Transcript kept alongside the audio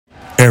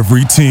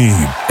Every team,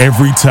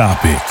 every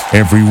topic,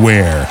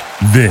 everywhere.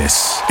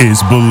 This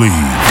is Believe.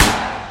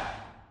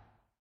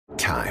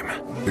 Time.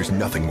 There's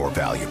nothing more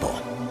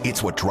valuable.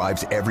 It's what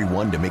drives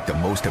everyone to make the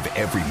most of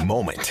every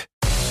moment.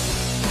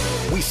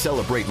 We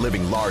celebrate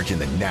living large in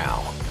the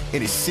now.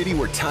 In a city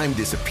where time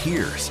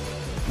disappears,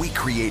 we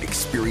create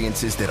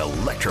experiences that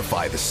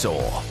electrify the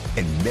soul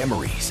and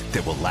memories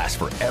that will last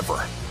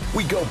forever.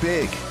 We go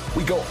big.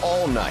 We go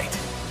all night.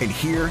 And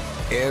here,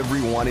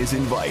 everyone is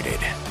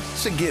invited.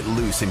 So get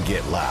loose and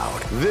get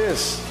loud.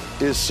 This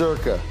is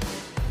Circa.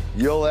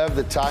 You'll have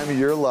the time of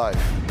your life.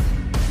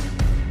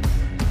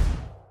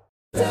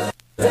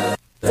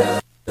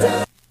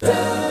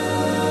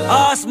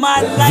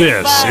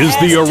 This is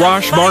the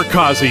Arash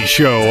Markazi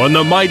Show on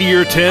the Mightier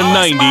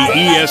 1090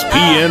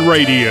 ESPN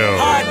Radio.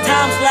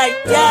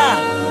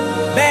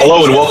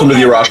 Hello and welcome to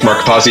the Arash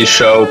Markazi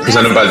Show,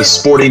 presented by the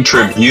Sporting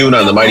Tribune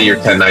on the Mightier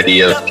 1090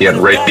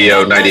 ESPN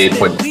Radio,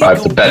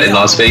 98.5 The Bet in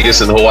Las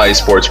Vegas, and the Hawaii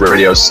Sports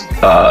Radio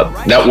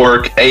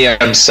Network,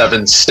 AM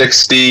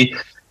 760.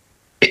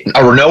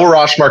 No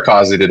Arash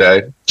Markazi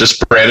today,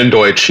 just Brandon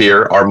Deutsch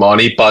here,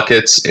 Armani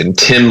Buckets, and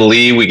Tim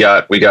Lee. We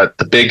got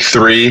the big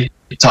three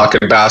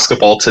talking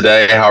basketball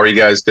today. How are you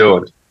guys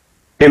doing?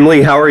 Tim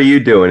Lee, how are you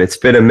doing? It's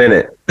been a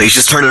minute. You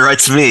just turned it right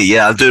to me.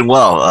 Yeah, I'm doing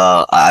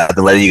well. I've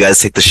been letting you guys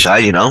take the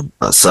shine,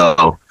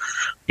 so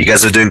you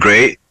guys are doing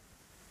great.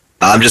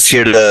 I'm just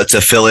here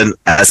to fill in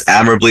as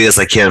admirably as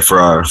I can for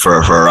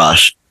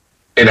Arash.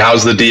 And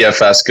how's the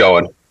DFS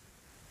going?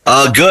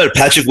 Good.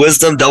 Patrick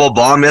Wisdom double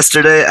bomb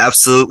yesterday.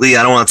 Absolutely.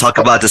 I don't want to talk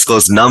about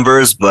disclosed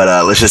numbers,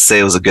 but let's just say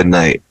it was a good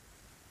night.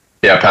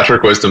 Yeah,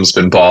 Patrick Wisdom's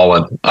been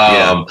balling.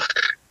 Yeah.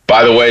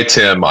 By the way,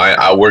 Tim,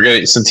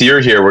 since you're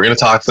here, we're gonna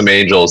talk some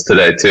Angels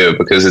today too,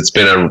 because it's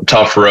been a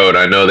tough road.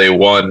 I know they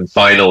won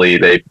finally.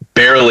 They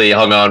barely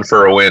hung on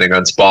for a win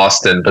against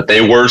Boston, but they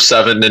were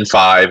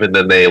 7-5, and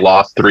then they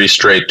lost 3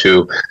 straight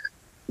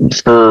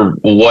for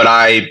what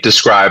I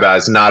describe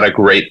as not a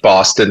great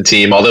Boston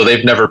team, although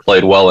they've never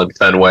played well in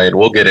Fenway, and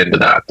we'll get into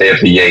that. They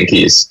have the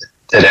Yankees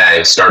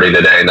starting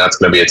today, and that's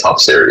going to be a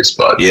tough series.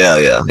 But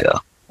yeah.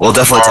 We'll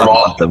definitely talk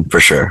about them for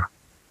sure.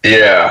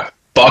 Yeah.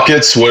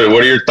 Buckets, what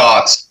are your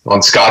thoughts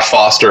on Scott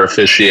Foster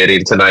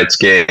officiating tonight's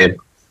game?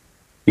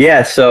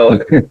 Yeah,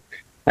 so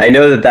I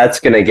know that's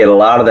going to get a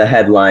lot of the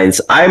headlines.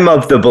 I'm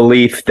of the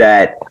belief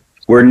that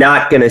we're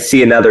not going to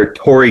see another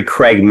Torrey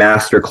Craig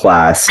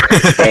masterclass.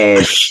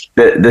 And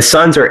the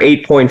Suns are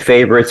 8-point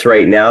favorites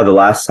right now. The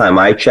last time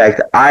I checked,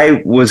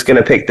 I was going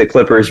to pick the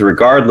Clippers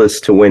regardless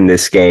to win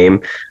this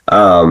game.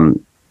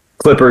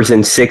 Clippers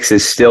in 6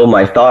 is still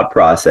my thought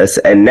process.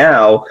 And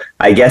now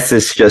I guess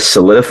this just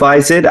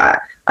solidifies it.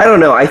 I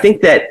don't know. I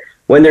think that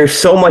when there's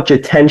so much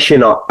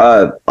attention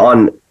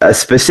on a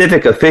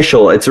specific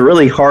official, it's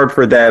really hard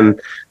for them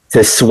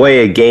to sway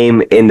a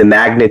game in the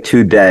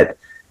magnitude that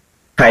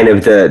kind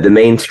of the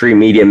mainstream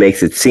media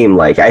makes it seem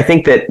like. I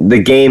think that the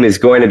game is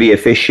going to be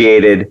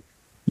officiated,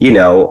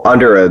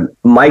 under a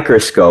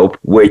microscope,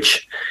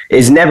 which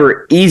is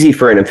never easy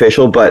for an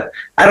official. But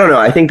I don't know.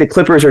 I think the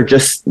Clippers are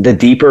just the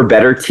deeper,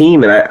 better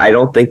team. And I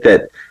don't think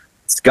that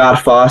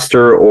Scott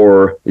Foster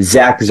or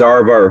Zach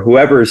Zarba or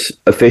whoever's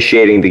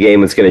officiating the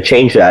game is going to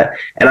change that.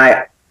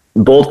 And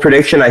bold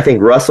prediction, I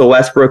think Russell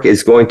Westbrook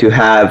is going to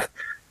have,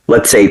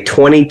 let's say,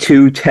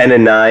 22, 10,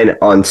 and 9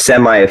 on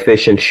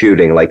semi-efficient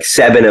shooting, like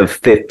 7 of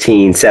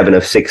 15, 7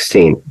 of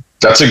 16.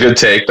 That's a good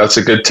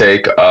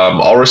take.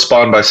 I'll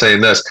respond by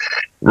saying this.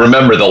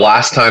 Remember, the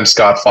last time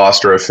Scott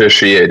Foster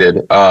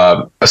officiated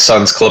a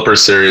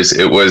Suns-Clippers series,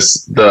 it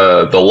was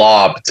the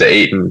lob to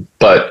Ayton,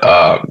 but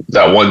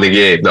that won the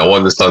game. That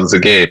won the Suns the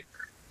game.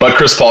 But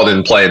Chris Paul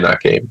didn't play in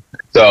that game.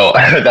 So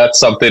that's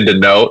something to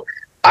note.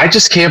 I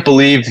just can't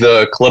believe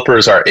the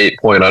Clippers are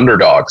 8-point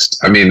underdogs.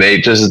 I mean,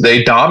 they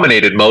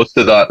dominated most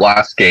of that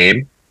last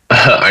game.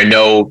 I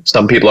know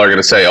some people are going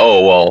to say,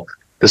 oh, well,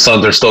 the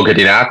Suns are still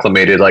getting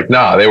acclimated. Like,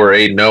 nah, they were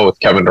 8-0 with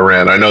Kevin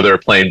Durant. I know they were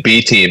playing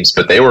B teams,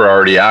 but they were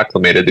already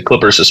acclimated. The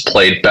Clippers just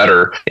played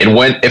better. And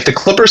if the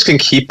Clippers can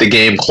keep the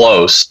game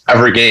close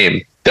every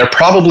game, they're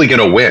probably going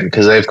to win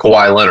because they have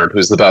Kawhi Leonard,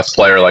 who's the best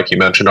player, like you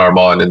mentioned,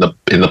 Armand, in the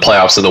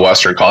playoffs of the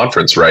Western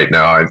Conference right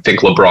now. I think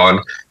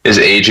LeBron is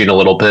aging a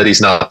little bit.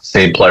 He's not the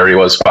same player he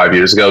was 5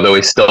 years ago, though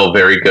he's still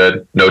very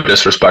good. No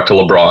disrespect to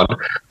LeBron.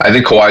 I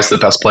think Kawhi's the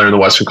best player in the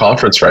Western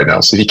Conference right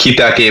now. So if you keep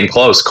that game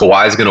close,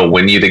 Kawhi's going to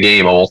win you the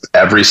game almost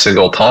every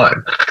single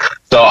time.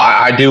 So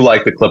I do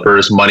like the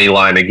Clippers money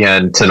line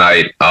again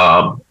tonight.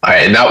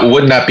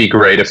 Wouldn't that be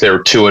great if they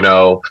were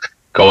 2-0?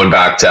 Going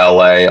back to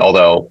LA,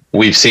 although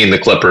we've seen the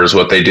Clippers,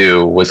 what they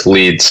do with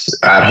leads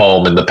at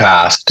home in the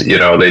past.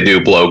 They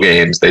do blow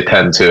games. They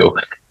tend to.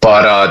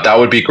 But that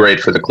would be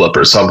great for the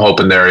Clippers. So I'm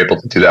hoping they're able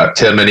to do that.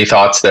 Tim, any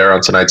thoughts there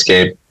on tonight's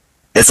game?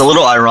 It's a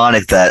little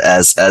ironic that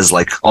as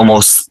like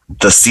almost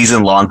the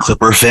season-long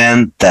Clipper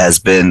fan that has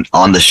been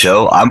on the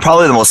show, I'm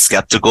probably the most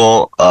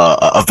skeptical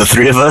of the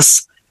three of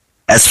us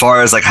as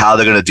far as like how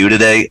they're going to do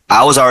today.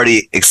 I was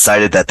already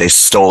excited that they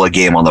stole a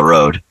game on the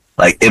road.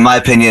 Like, in my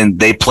opinion,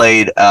 they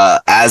played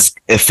as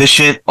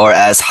efficient or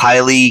as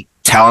highly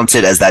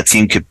talented as that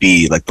team could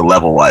be, like the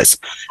level wise.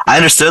 I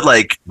understood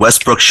like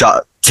Westbrook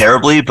shot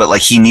terribly, but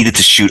like he needed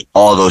to shoot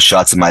all those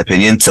shots in my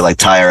opinion to like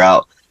tire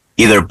out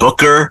either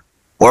Booker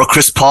or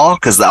Chris Paul,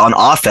 because on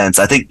offense,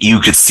 I think you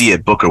could see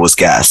it. Booker was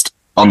gassed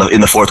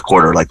in the fourth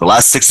quarter. Like the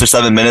last 6 or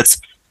 7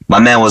 minutes, my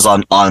man was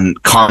on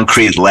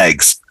concrete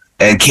legs.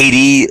 And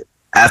KD,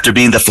 after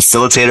being the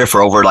facilitator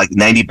for over like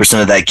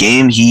 90% of that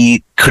game,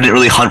 he couldn't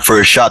really hunt for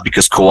a shot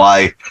because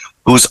Kawhi,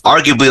 who's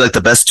arguably like the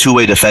best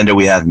two-way defender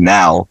we have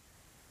now,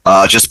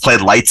 just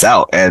played lights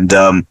out. And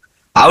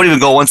I would even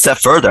go one step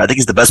further. I think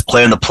he's the best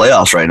player in the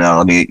playoffs right now.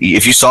 I mean,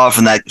 if you saw it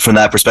from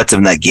that perspective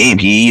in that game,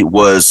 he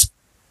was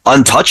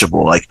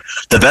untouchable. Like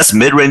the best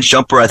mid-range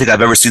jumper I think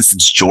I've ever seen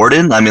since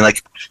Jordan. I mean,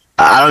 like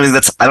I don't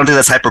think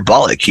that's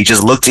hyperbolic. He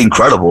just looked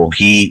incredible.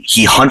 He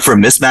hunt for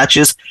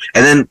mismatches,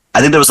 and then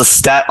I think there was a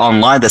stat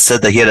online that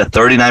said that he had a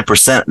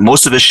 39%.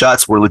 Most of his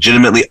shots were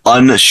legitimately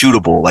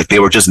unshootable. Like they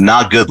were just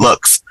not good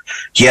looks.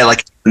 He had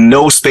like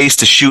no space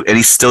to shoot, and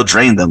he still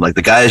drained them. Like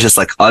the guy is just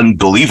like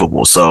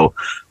unbelievable. So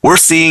we're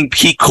seeing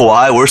peak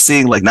Kawhi. We're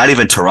seeing like not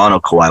even Toronto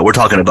Kawhi. We're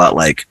talking about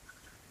like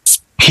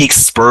peak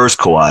Spurs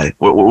Kawhi.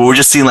 We're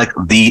just seeing like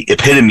the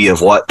epitome of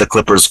what the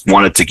Clippers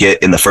wanted to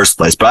get in the first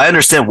place. But I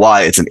understand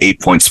why it's an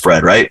 8-point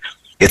spread, right?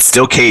 It's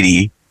still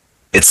KD,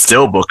 it's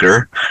still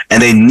Booker,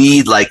 and they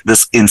need like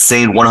this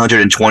insane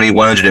 120,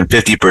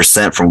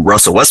 150% from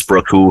Russell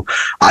Westbrook, who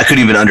I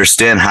couldn't even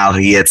understand how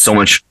he had so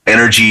much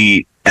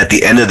energy at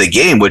the end of the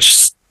game,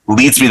 which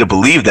leads me to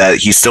believe that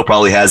he still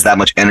probably has that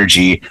much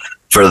energy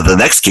for the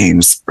next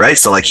games, right?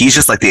 So like he's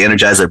just like the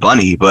Energizer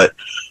Bunny, but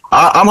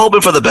I'm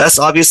hoping for the best,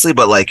 obviously,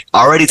 but like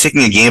already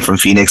taking a game from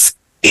Phoenix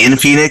in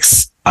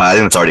Phoenix, I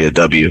think it's already a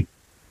W.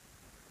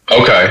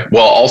 Okay.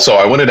 Well, also,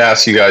 I wanted to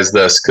ask you guys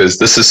this, because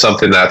this is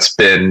something that's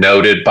been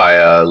noted by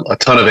a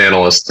ton of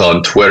analysts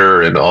on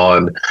Twitter and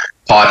on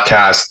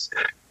podcasts.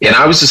 And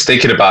I was just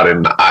thinking about it,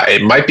 and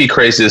it might be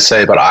crazy to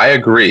say, but I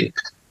agree.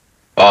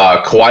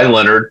 Kawhi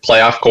Leonard,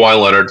 playoff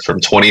Kawhi Leonard from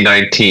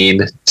 2019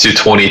 to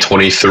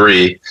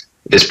 2023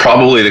 is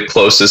probably the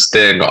closest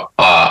thing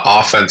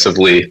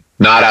offensively,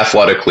 not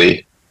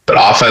athletically, but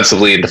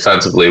offensively and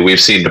defensively, we've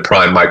seen to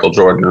prime Michael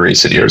Jordan in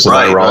recent years. Am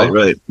I wrong?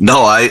 Right.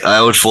 No,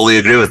 I would fully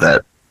agree with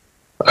that.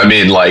 I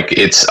mean, like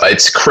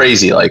it's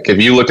crazy. Like if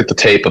you look at the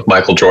tape of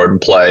Michael Jordan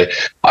play,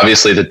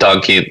 obviously the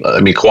dunking.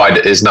 I mean,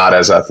 Kawhi is not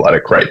as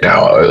athletic right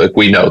now. Like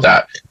we know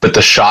that, but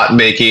the shot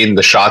making,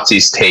 the shots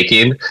he's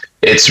taking,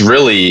 it's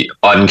really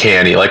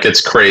uncanny. Like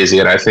it's crazy,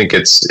 and I think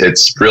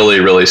it's really,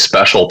 really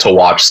special to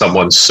watch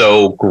someone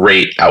so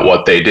great at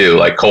what they do.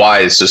 Like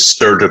Kawhi is just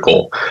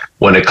surgical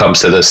when it comes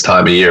to this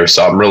time of year.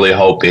 So I'm really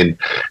hoping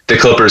the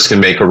Clippers can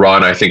make a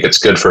run. I think it's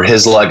good for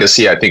his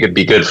legacy. I think it'd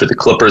be good for the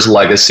Clippers'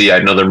 legacy. I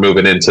know they're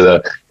moving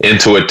into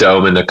a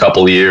dome in a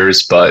couple of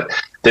years, but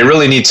they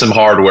really need some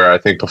hardware, I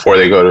think, before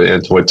they go to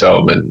Intuit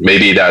Dome, and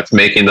maybe that's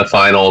making the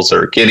finals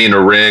or getting a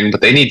ring, but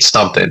they need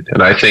something.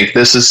 And I think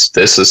this is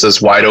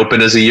as wide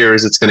open as a year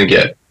as it's going to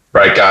get,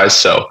 right, guys?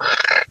 So,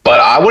 but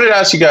I wanted to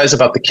ask you guys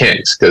about the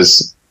Kings,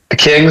 because the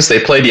Kings, they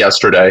played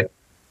yesterday.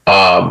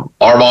 Armand,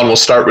 we'll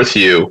start with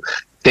you.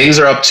 Kings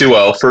are up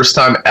 2-0. First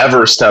time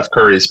ever Steph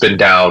Curry's been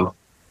down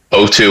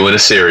 0-2 in a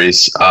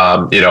series,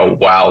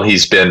 while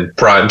he's been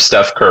prime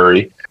Steph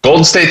Curry.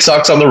 Golden State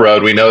sucks on the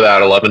road. We know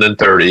that,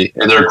 11-30,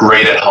 and they're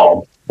great at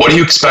home. What do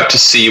you expect to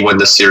see when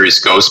the series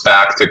goes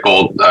back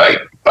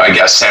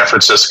to San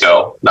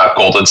Francisco, not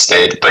Golden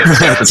State, but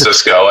San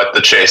Francisco at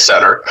the Chase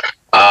Center?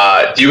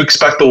 Do you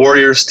expect the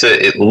Warriors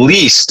to at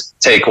least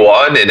take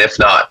one, and if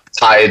not,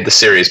 tie the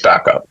series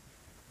back up?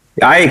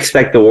 I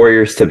expect the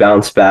Warriors to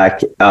bounce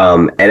back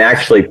and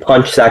actually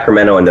punch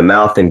Sacramento in the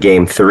mouth in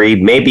Game 3,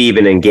 maybe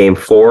even in Game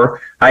 4.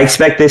 I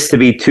expect this to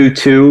be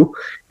 2-2.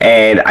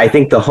 And I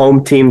think the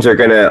home teams are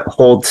going to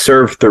hold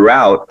serve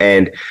throughout.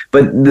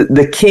 But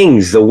the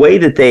Kings, the way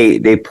that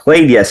they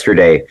played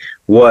yesterday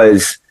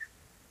was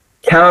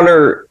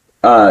counter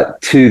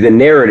to the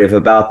narrative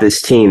about this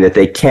team that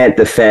they can't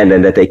defend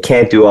and that they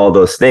can't do all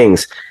those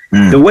things.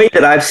 The way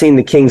that I've seen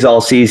the Kings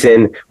all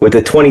season with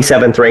the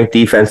 27th ranked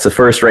defense, the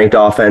first ranked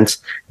offense,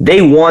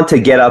 they want to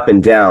get up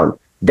and down.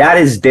 That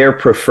is their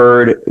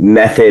preferred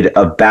method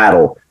of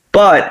battle.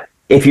 But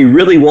if you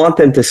really want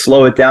them to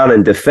slow it down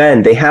and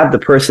defend, they have the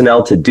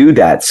personnel to do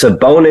that.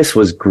 Sabonis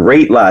was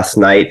great last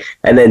night,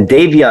 and then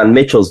Davion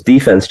Mitchell's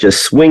defense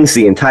just swings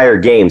the entire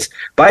games.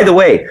 By the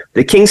way,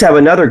 the Kings have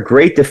another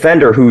great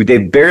defender who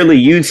they've barely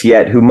used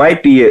yet, who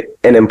might be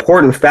an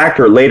important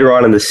factor later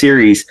on in the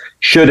series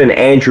should an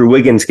Andrew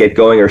Wiggins get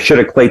going or should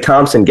a Klay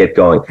Thompson get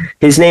going.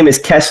 His name is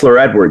Kessler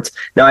Edwards.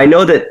 Now, I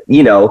know that,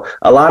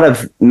 a lot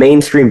of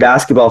mainstream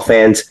basketball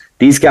fans,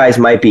 these guys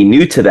might be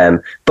new to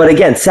them. But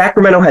again,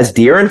 Sacramento has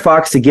De'Aaron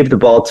Fox to give the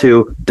ball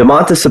to,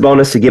 Domantas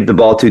Sabonis to give the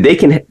ball to. They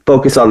can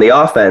focus on the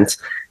offense.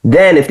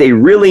 Then if they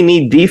really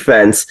need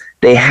defense,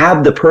 they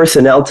have the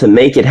personnel to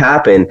make it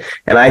happen.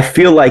 And I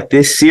feel like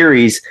this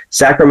series,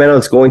 Sacramento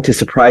is going to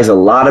surprise a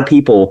lot of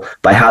people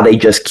by how they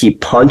just keep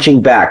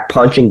punching back.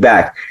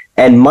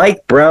 And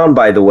Mike Brown,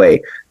 by the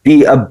way,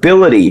 the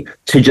ability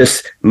to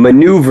just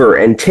maneuver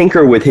and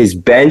tinker with his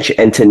bench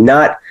and to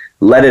not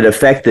let it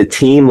affect the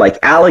team. Like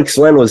Alex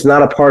Len was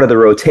not a part of the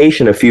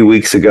rotation a few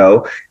weeks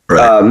ago,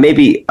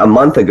 maybe a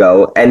month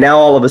ago, and now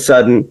all of a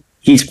sudden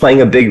he's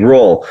playing a big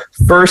role.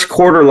 First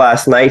quarter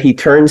last night, he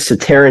turns to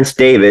Terrence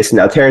Davis.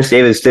 Now, Terrence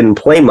Davis didn't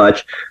play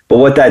much, but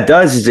what that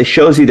does is it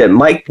shows you that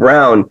Mike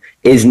Brown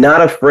is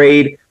not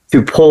afraid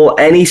to pull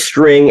any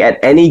string at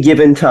any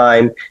given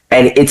time,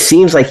 and it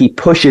seems like he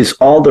pushes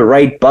all the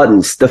right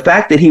buttons. The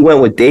fact that he went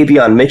with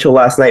Davion Mitchell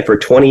last night for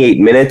 28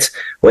 minutes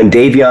when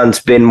Davion's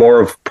been more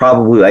of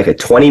probably like a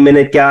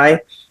 20-minute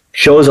guy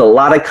shows a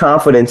lot of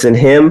confidence in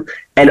him.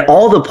 And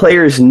all the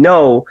players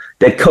know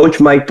that Coach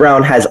Mike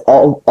Brown has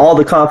all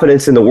the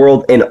confidence in the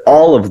world in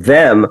all of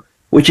them,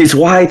 which is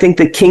why I think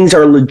the Kings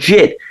are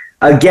legit.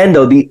 Again,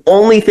 though, the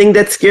only thing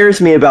that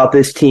scares me about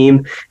this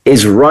team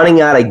is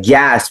running out of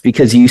gas,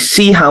 because you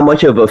see how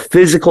much of a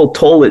physical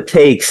toll it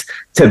takes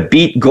to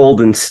beat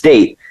Golden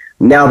State.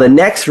 Now, the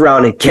next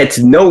round, it gets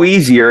no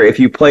easier if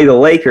you play the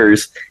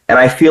Lakers, and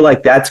I feel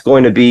like that's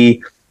going to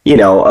be,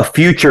 a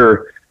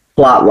future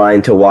plot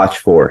line to watch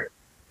for.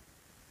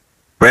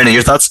 Brandon,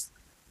 your thoughts?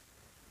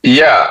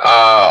 Yeah,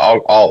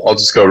 I'll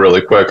just go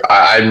really quick.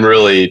 I'm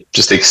really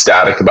just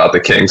ecstatic about the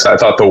Kings. I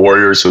thought the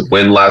Warriors would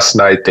win last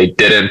night. They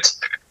didn't.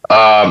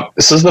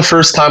 This is the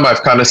first time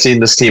I've kind of seen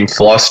this team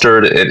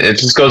flustered. It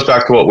just goes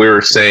back to what we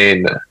were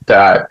saying,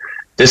 that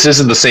this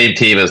isn't the same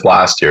team as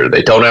last year.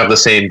 They don't have the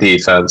same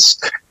defense.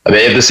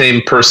 They have the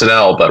same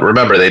personnel, but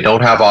remember, they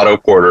don't have Otto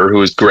Porter, who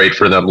was great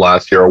for them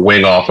last year, a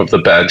wing off of the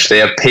bench. They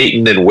have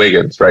Peyton and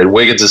Wiggins, right?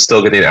 Wiggins is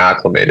still getting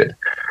acclimated.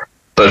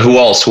 But who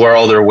else? Who are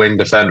all their wing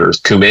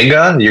defenders?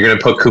 Kuminga? You're going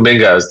to put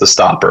Kuminga as the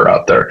stopper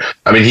out there.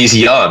 I mean, he's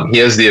young. He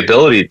has the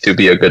ability to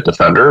be a good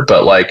defender,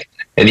 but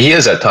and he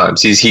is at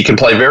times. He can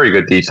play very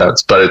good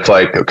defense, but it's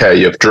like, okay,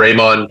 you have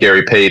Draymond,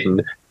 Gary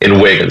Payton, and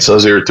Wiggins.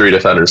 Those are your three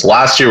defenders.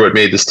 Last year, what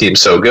made this team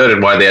so good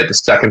and why they had the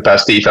second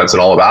best defense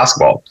in all of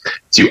basketball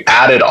is you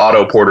added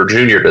Otto Porter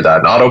Jr. to that.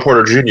 And Otto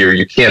Porter Jr.,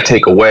 you can't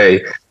take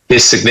away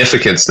his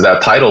significance to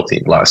that title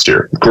team last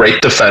year.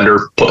 Great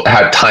defender,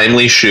 had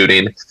timely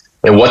shooting.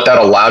 And what that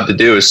allowed to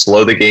do is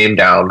slow the game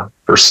down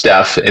for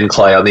Steph and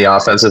Klay on the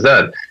offensive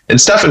end. And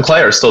Steph and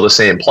Klay are still the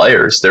same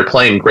players. They're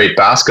playing great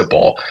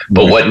basketball.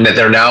 But what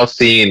they're now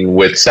seeing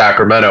with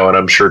Sacramento, and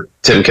I'm sure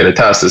Tim can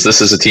attest, is this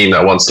is a team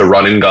that wants to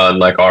run and gun,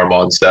 like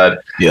Armand said,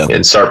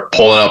 and start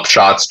pulling up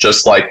shots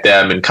just like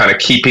them and kind of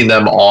keeping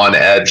them on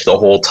edge the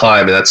whole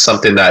time. And that's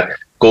something that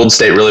Golden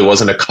State really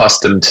wasn't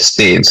accustomed to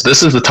seeing. So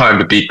this is the time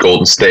to beat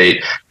Golden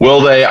State.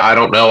 Will they? I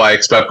don't know. I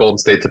expect Golden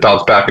State to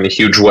bounce back in a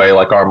huge way,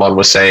 like Armand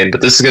was saying,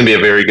 but this is going to be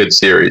a very good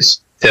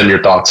series. Tim,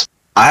 your thoughts?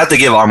 I have to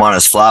give Armand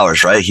his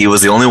flowers, right? He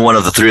was the only one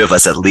of the three of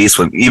us, at least,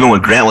 even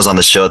when Grant was on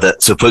the show, that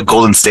to put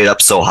Golden State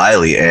up so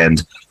highly.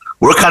 And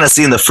we're kind of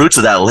seeing the fruits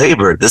of that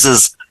labor. This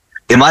is,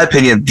 in my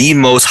opinion, the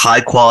most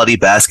high-quality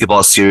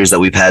basketball series that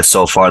we've had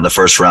so far in the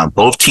first round.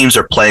 Both teams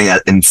are playing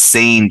at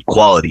insane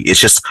quality. It's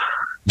just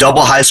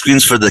double high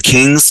screens for the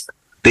Kings.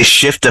 They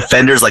shift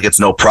defenders like it's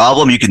no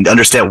problem. You can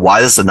understand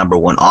why this is the number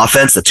one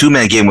offense. The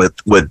two-man game with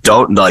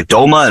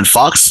Doma and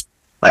Fox,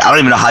 I don't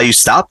even know how you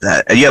stop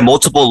that. And you have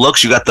multiple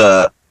looks. You got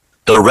the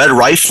Red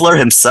Rifler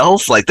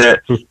himself.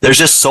 There's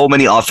just so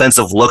many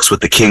offensive looks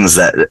with the Kings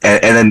that,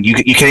 and then you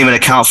can't even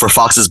account for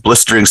Fox's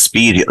blistering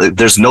speed.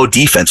 There's no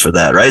defense for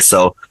that, right?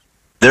 So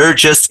they're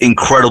just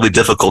incredibly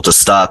difficult to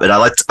stop. And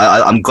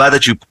I'm glad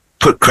that you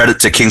put credit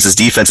to Kings'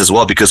 defense as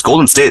well, because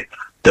Golden State,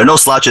 they're no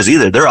slouches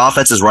either. Their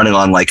offense is running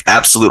on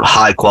absolute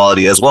high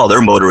quality as well.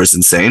 Their motor is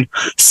insane.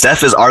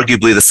 Steph is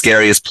arguably the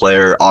scariest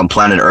player on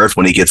planet Earth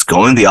when he gets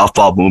going. The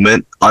off-ball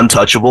movement,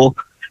 untouchable.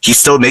 He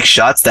still makes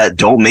shots that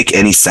don't make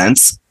any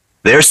sense.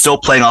 They're still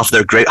playing off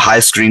their great high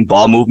screen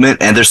ball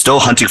movement, and they're still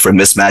hunting for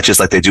mismatches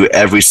like they do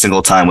every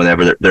single time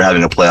whenever they're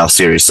having a playoff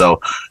series.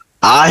 So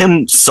I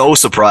am so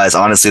surprised,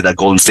 honestly, that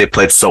Golden State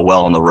played so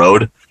well on the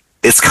road.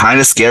 It's kind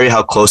of scary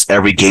how close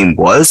every game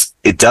was.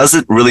 It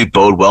doesn't really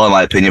bode well, in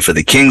my opinion, for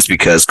the Kings,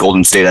 because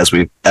Golden State,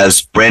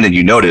 as Brandon,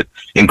 you noted,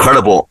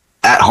 incredible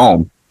at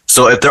home.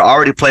 So if they're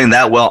already playing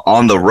that well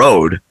on the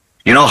road,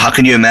 how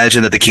can you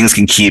imagine that the Kings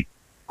can keep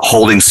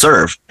holding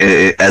serve,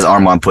 as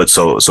Armand put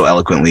so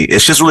eloquently?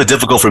 It's just really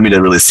difficult for me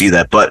to really see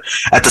that. But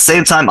at the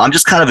same time, I'm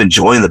just kind of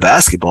enjoying the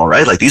basketball,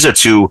 right? These are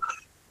two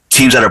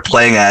teams that are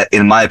playing at,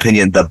 in my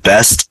opinion, the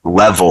best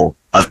level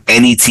of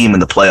any team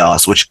in the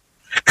playoffs, which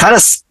kind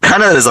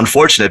of is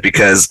unfortunate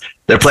because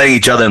they're playing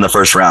each other in the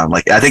first round.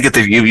 I think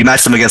if you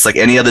match them against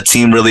any other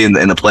team really in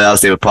the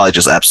playoffs, they would probably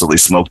just absolutely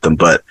smoke them.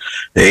 But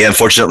they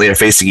unfortunately are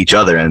facing each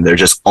other, and they're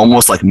just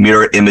almost like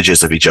mirror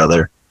images of each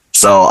other.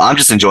 So I'm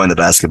just enjoying the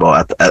basketball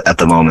at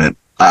the moment.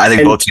 I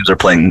think both teams are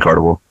playing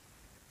incredible.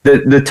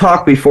 The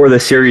talk before the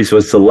series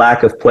was the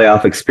lack of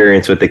playoff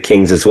experience with the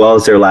Kings, as well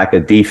as their lack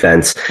of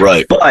defense.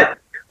 Right. But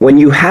when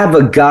you have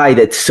a guy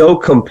that's so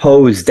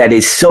composed, that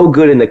is so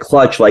good in the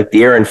clutch, like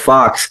De'Aaron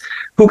Fox,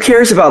 who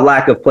cares about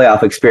lack of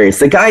playoff experience?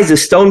 The guy's a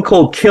stone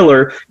cold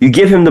killer. You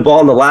give him the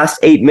ball in the last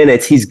 8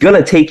 minutes, he's going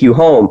to take you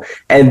home.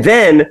 And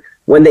then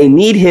when they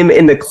need him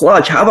in the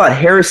clutch, how about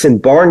Harrison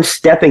Barnes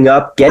stepping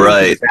up, getting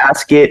the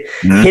basket,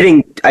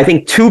 hitting, I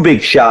think, 2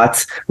 big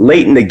shots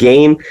late in the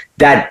game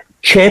that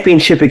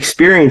championship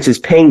experience is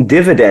paying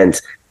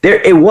dividends.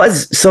 It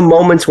was some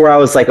moments where I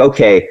was like,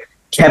 okay,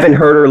 Kevin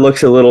Huerter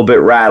looks a little bit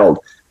rattled.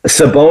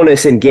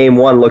 Sabonis in game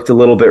 1 looked a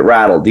little bit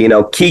rattled.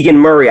 Keegan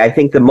Murray, I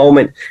think the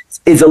moment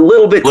is a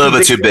little bit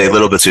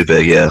too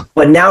big, yeah.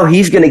 But now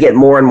he's going to get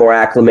more and more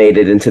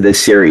acclimated into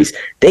this series.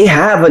 They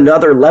have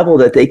another level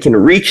that they can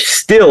reach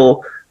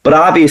still, but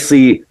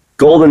obviously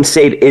Golden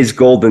State is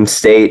Golden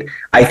State.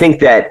 I think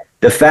that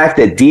the fact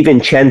that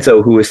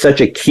DiVincenzo, who is such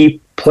a key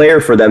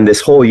player for them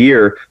this whole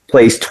year,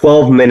 plays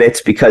 12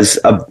 minutes because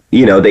of,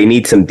 they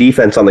need some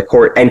defense on the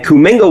court. And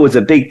Kuminga was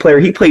a big player.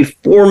 He played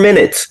 4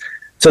 minutes.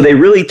 So they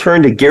really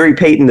turned to Gary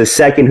Payton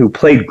II, who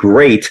played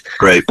great.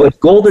 But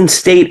Golden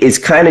State is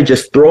kind of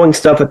just throwing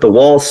stuff at the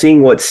wall,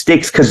 seeing what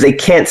sticks, because they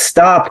can't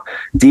stop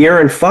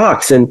De'Aaron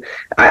Fox. And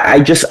I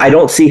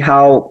don't see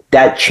how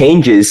that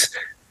changes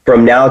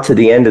from now to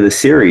the end of the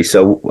series.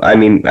 So,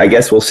 I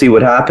guess we'll see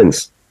what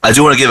happens. I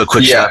do want to give a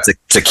quick shout out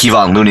to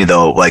Kevon Looney,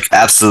 though.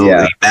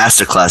 Absolutely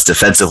masterclass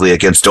defensively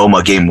against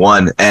Doma game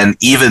 1. And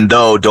even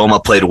though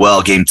Doma played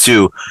well game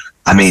 2,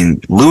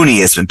 Looney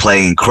has been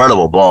playing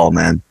incredible ball,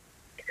 man.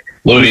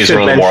 Looney is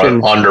one of the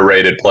more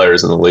underrated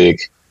players in the league.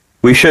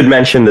 We should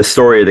mention the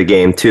story of the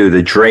game, too,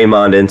 the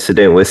Draymond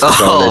incident with Sabonis.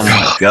 Oh,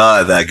 my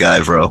God, that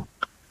guy, bro.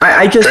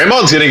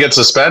 Draymond's going to get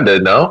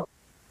suspended, no?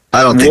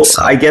 I don't think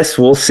so. I guess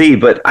we'll see.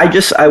 But I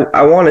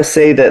want to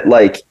say that,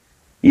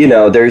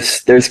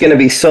 there's going to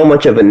be so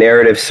much of a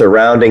narrative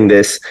surrounding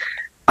this.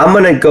 I'm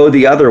going to go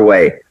the other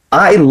way.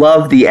 I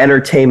love the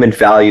entertainment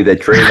value that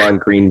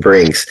Draymond Green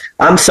brings.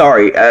 I'm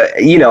sorry.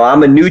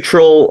 I'm a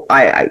neutral.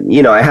 I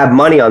have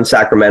money on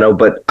Sacramento,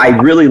 but I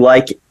really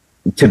like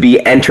to be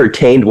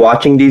entertained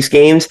watching these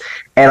games.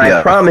 And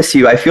I promise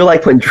you, I feel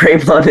like when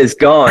Draymond is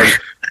gone,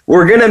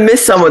 we're going to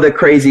miss some of the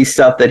crazy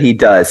stuff that he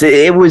does.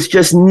 It was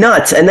just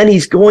nuts. And then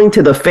he's going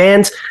to the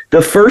fans.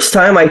 The first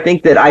time I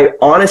think that I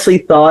honestly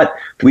thought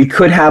we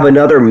could have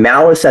another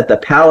Malice at the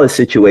Palace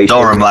situation.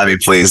 Don't remind me,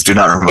 please. Do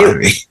not remind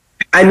me.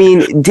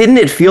 Didn't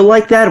it feel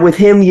like that with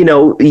him,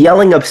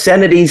 yelling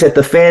obscenities at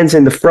the fans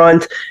in the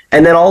front?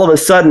 And then all of a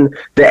sudden,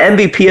 the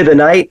MVP of the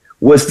night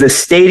was the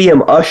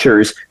stadium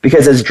ushers,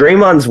 because as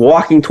Draymond's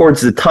walking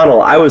towards the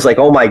tunnel, I was like,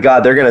 oh my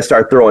God, they're going to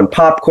start throwing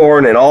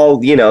popcorn and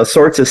all,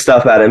 sorts of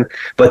stuff at him.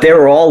 But they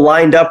were all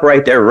lined up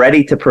right there,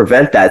 ready to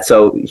prevent that.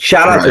 So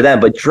shout out to them.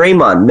 But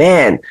Draymond,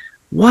 man,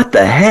 what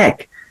the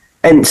heck?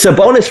 And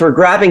Sabonis for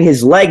grabbing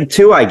his leg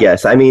too, I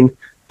guess.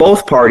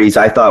 Both parties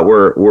I thought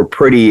were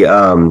pretty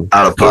out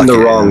of pocket, in the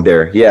wrong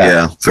there.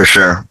 Yeah, for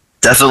sure.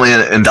 Definitely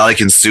an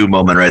Ndamukong Suh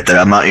moment right there.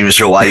 I'm not even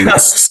sure why you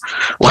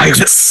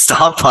just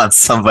stomp on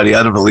somebody.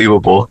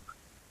 Unbelievable.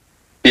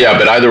 Yeah,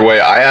 but either way,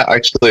 I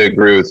actually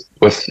agree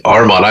with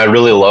Armand. I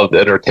really love the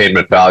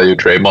entertainment value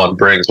Draymond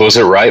brings. Was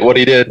it right what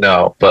he did?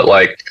 No, but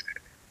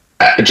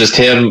just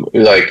him,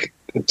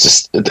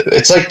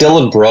 it's like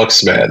Dillon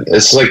Brooks, man.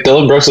 It's like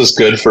Dillon Brooks is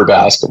good for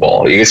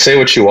basketball. You can say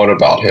what you want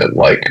about him,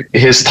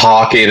 his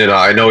talking, and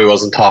I know he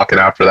wasn't talking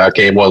after that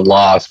game 1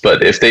 loss,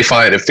 but if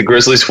the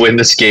Grizzlies win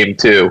this game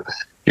 2,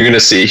 you're going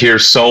to hear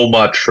so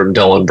much from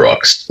Dillon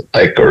Brooks.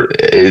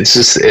 It's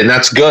just, and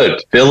that's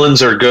good.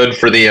 Villains are good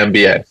for the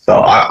NBA.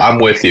 So I'm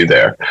with you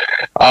there.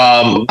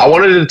 I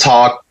wanted to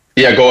talk.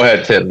 Yeah, go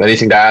ahead, Tim.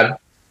 Anything to add?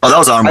 Oh, that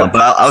was Armand,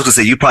 but I was going to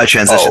say you probably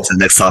transition to the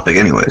next topic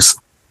anyways.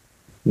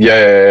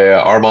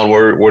 Yeah. Armand,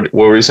 what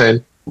were you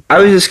saying? I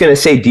was just going to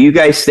say, do you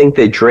guys think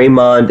that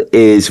Draymond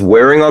is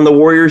wearing on the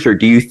Warriors, or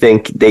do you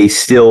think they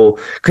still...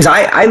 Because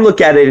I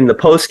look at it in the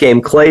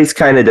postgame, Clay's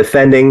kind of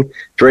defending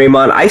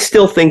Draymond. I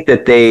still think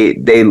that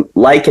they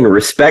like and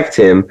respect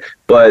him,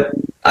 but,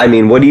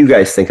 what do you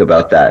guys think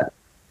about that?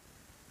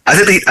 I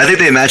think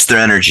they match their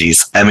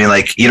energies.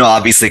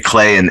 Obviously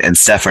Clay and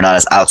Steph are not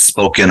as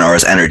outspoken or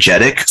as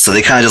energetic, so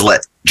they kind of just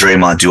let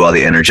Draymond do all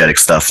the energetic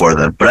stuff for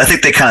them. But I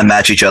think they kind of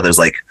match each other's,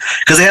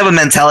 because they have a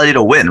mentality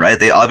to win, right?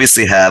 They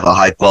obviously have a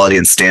high quality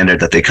and standard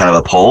that they kind of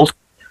uphold.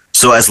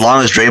 So as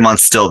long as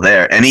Draymond's still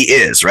there, and he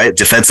is, right?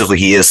 Defensively,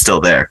 he is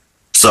still there.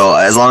 So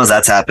as long as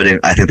that's happening,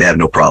 I think they have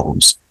no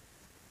problems.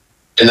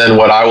 And then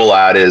what I will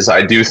add is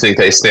I do think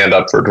they stand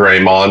up for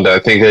Draymond. I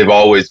think they've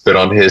always been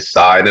on his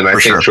side, and I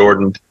think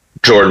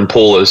Jordan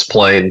Poole is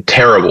playing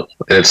terrible.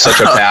 And it's such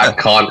a bad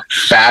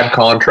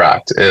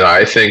contract. And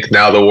I think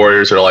now the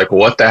Warriors are like,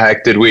 what the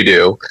heck did we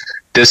do?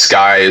 This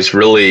guy is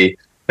really,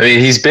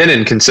 he's been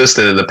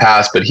inconsistent in the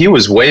past, but he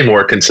was way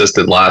more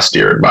consistent last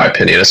year, in my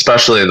opinion,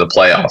 especially in the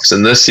playoffs.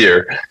 And this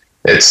year,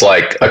 it's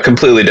like a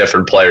completely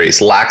different player.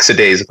 He's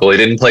lackadaisical. He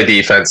didn't play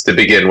defense to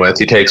begin with.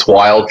 He takes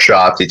wild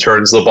shots. He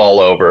turns the ball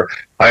over.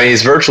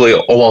 He's virtually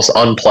almost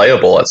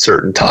unplayable at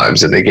certain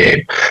times in the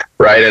game,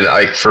 right?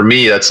 And for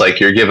me, that's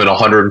you're giving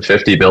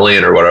 $150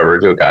 million or whatever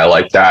to a guy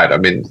like that.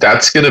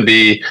 That's going to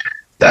be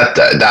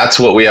that's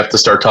what we have to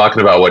start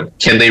talking about. What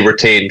can they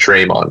retain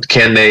Draymond?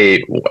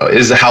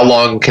 How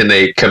long can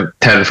they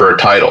contend for a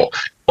title?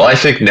 Well, I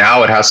think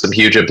now it has some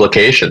huge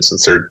implications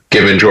since they're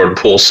giving Jordan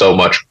Poole so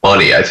much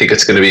money. I think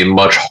it's going to be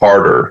much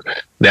harder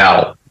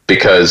now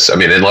because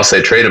unless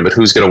they trade him, but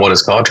who's going to win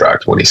his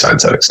contract when he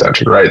signs that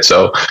extension, right?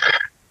 So.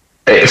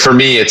 For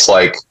me, it's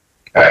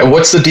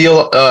What's the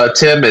deal,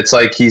 Tim? It's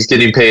like he's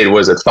getting paid,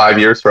 was it 5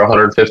 years for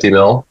 150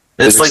 mil?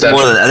 It's like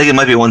more than, I think it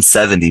might be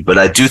 170, but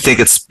I do think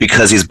it's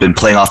because he's been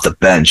playing off the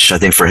bench. I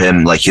think for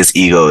him, like his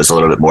ego is a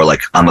little bit more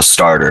like, I'm a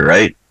starter,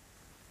 right?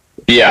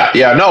 Yeah,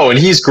 no, and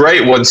he's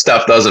great when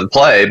Steph doesn't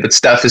play, but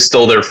Steph is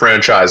still their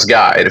franchise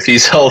guy. And if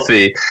he's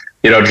healthy,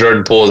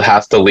 Jordan Poole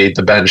has to lead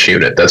the bench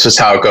unit. That's just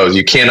how it goes.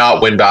 You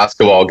cannot win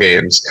basketball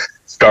games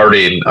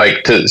starting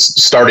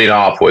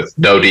off with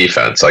no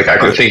defense. Like,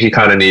 I think you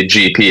kind of need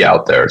GP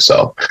out there.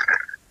 So,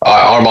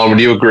 Armand, would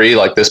you agree?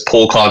 Like, this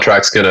Poole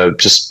contract's going to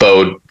just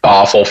bode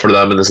awful for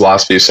them in this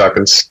last few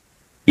seconds?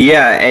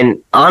 Yeah,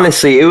 and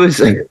honestly, it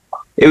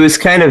was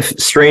kind of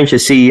strange to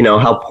see,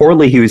 how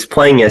poorly he was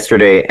playing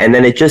yesterday, and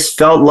then it just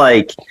felt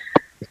like,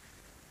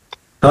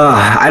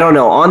 I don't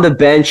know, on the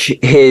bench,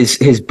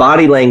 his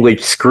body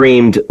language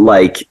screamed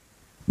like,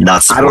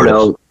 not supportive. I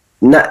don't know,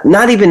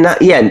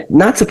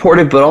 not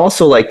supportive, but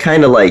also like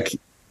kind of like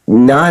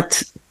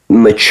not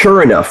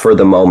mature enough for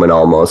the moment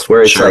almost,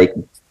 where it's like,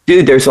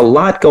 dude, there's a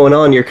lot going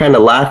on. You're kind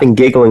of laughing,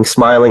 giggling,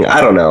 smiling.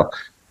 I don't know.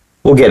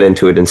 We'll get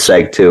into it in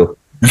Seg 2.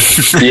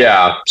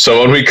 Yeah.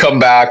 So when we come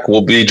back,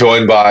 we'll be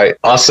joined by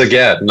us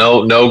again.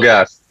 No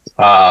guests.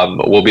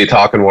 We'll be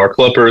talking more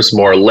Clippers,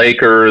 more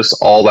Lakers,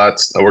 all that.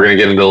 We're going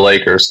to get into the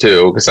Lakers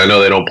too, because I know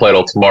they don't play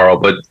till tomorrow,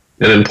 but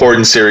an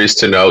important series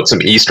to note,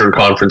 some Eastern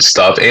Conference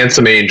stuff and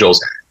some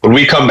Angels. When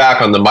we come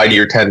back on the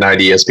Mightier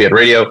 1090 ESPN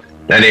Radio,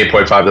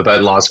 98.5 The Bet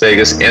in Las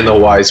Vegas, and the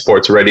Hawaii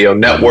Sports Radio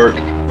Network,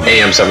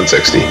 AM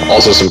 760.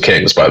 Also some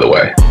Kings, by the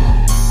way.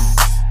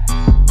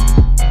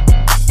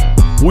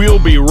 We'll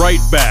be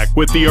right back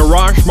with the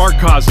Arash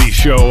Markazi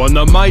Show on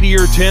the Mightier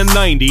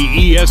 1090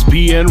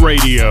 ESPN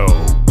Radio.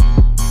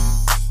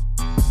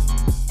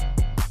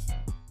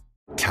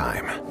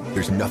 Time.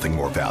 There's nothing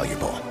more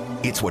valuable.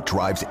 It's what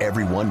drives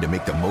everyone to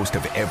make the most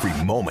of every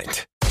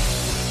moment.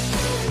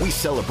 We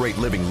celebrate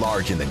living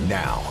large in the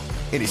now.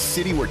 In a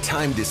city where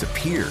time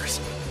disappears,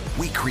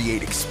 we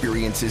create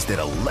experiences that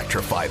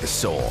electrify the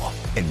soul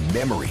and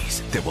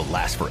memories that will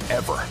last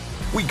forever.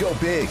 We go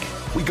big.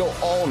 We go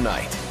all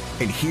night.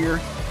 And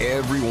here,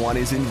 everyone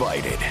is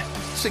invited.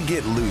 So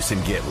get loose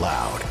and get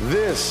loud.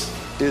 This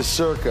is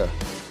Circa.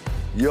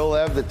 You'll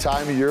have the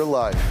time of your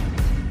life.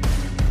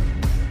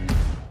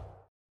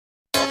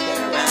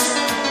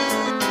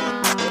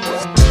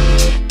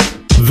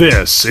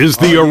 This is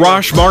the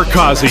Arash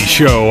Markazi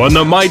Show on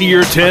the Mightier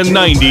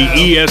 1090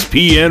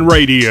 ESPN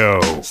Radio.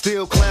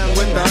 Still clown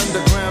with the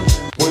underground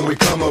when we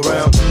come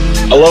around.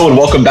 Hello and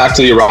welcome back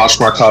to the Arash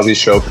Markazi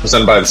Show,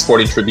 presented by the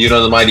Sporting Tribune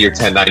on the Mightier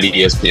 1090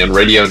 ESPN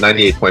Radio,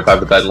 98.5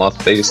 The Bet in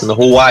Las Vegas, and the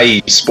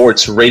Hawaii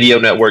Sports Radio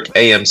Network,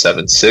 AM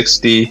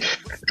 760.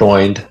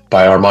 Joined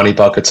by Armani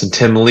Buckets and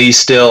Tim Lee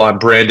still. I'm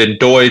Brandon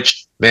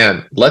Deutsch.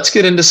 Man, let's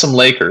get into some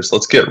Lakers.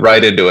 Let's get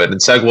right into it. In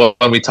Seg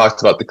 1, we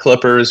talked about the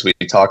Clippers. We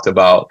talked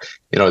about,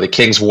 the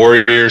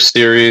Kings-Warriors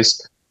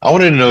series. I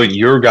wanted to know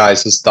your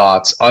guys'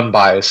 thoughts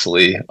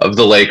unbiasedly of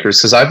the Lakers,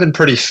 because I've been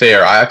pretty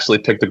fair. I actually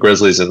picked the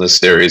Grizzlies in this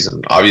series,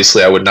 and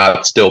obviously I would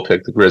not still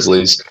pick the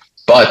Grizzlies.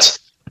 But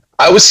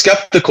I was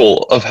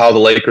skeptical of how the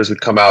Lakers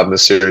would come out in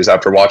this series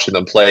after watching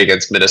them play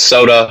against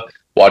Minnesota,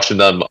 watching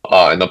them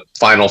in the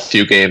final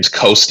few games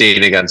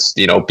coasting against,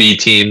 B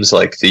teams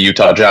like the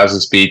Utah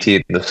Jazz's B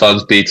team, the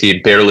Suns B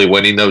team, barely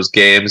winning those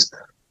games.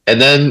 And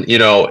then,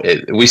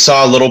 we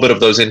saw a little bit of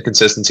those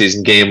inconsistencies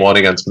in game 1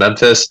 against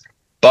Memphis,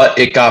 but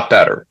it got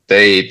better.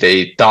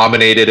 They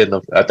dominated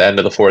at the end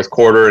of the fourth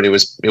quarter, and it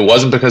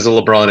wasn't because of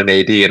LeBron and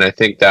AD, and I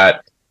think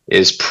that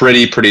is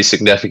pretty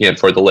significant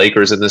for the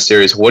Lakers in this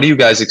series. What do you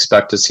guys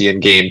expect to see in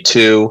game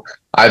 2?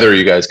 Either of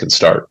you guys can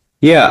start.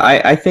 Yeah,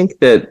 I think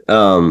that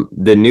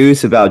the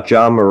news about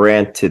John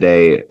Morant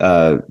today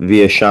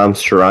via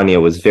Shams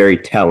Charania was very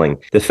telling.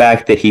 The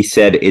fact that he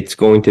said it's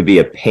going to be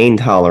a pain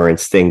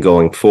tolerance thing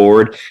going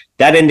forward,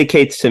 that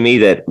indicates to me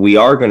that we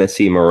are going to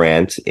see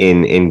Morant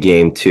in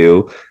game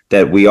 2,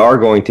 that we are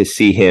going to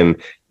see him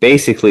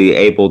basically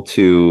able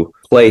to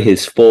play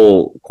his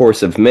full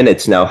course of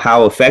minutes. Now,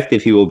 how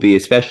effective he will be,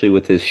 especially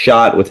with his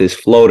shot, with his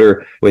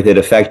floater, with it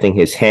affecting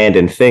his hand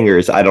and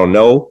fingers, I don't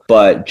know.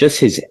 But just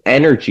his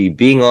energy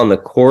being on the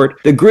court.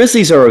 The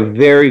Grizzlies are a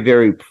very,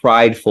 very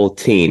prideful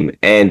team.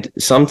 And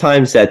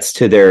sometimes that's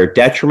to their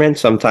detriment.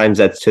 Sometimes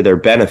that's to their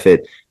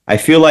benefit. I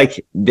feel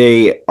like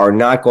they are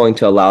not going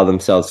to allow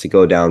themselves to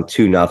go down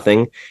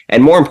 2-0.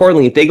 And more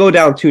importantly, if they go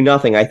down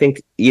 2-0, I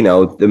think,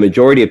 the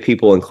majority of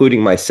people,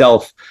 including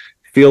myself,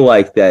 feel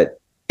like that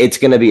it's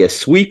going to be a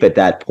sweep at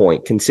that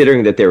point,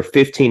 considering that they're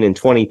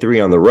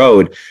 15-23 on the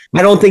road.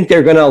 I don't think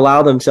they're going to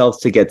allow themselves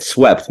to get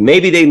swept.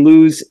 Maybe they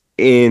lose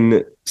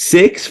in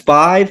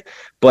 6-5,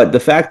 but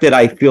the fact that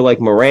I feel like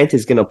Morant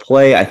is going to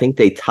play, I think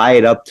they tie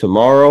it up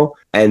tomorrow,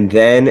 and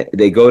then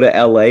they go to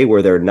LA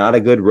where they're not a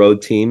good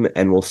road team,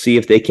 and we'll see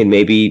if they can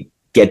maybe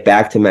get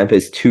back to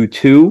Memphis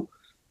 2-2.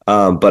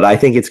 But I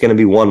think it's going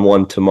to be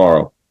 1-1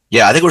 tomorrow.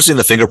 Yeah, I think we're seeing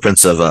the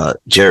fingerprints of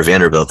Jared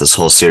Vanderbilt this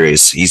whole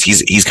series.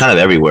 He's kind of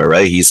everywhere,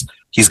 right?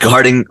 He's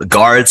guarding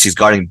guards. He's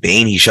guarding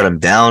Bane. He shut him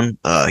down.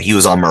 He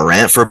was on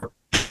Morant for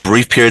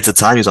brief periods of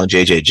time. He was on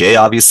JJJ,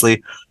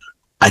 obviously.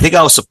 I think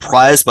I was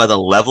surprised by the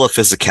level of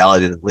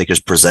physicality that the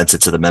Lakers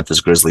presented to the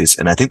Memphis Grizzlies.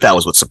 And I think that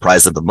was what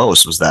surprised them the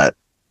most, was that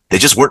they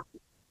just weren't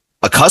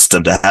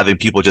accustomed to having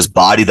people just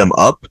body them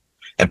up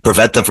and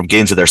prevent them from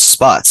getting to their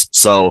spots.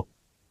 So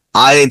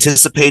I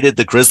anticipated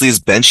the Grizzlies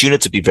bench unit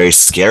to be very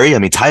scary. I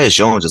mean, Tyus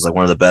Jones is like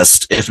one of the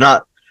best, if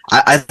not,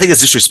 I think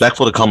it's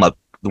disrespectful to call him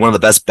one of the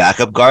best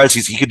backup guards.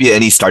 He could be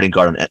any starting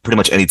guard on pretty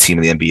much any team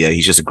in the NBA.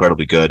 He's just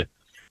incredibly good.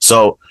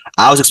 So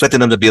I was expecting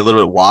them to be a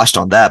little bit washed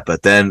on that,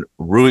 but then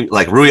Rui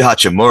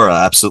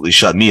Hachimura absolutely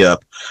shut me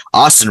up.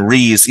 Austin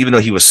Reeves, even though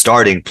he was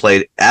starting,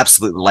 played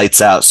absolutely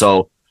lights out.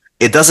 So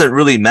it doesn't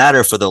really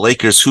matter for the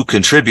Lakers who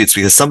contributes,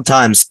 because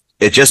sometimes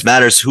it just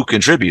matters who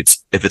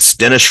contributes. If it's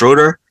Dennis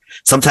Schroeder,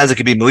 sometimes it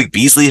could be Malik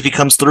Beasley if he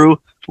comes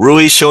through.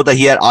 Rui showed that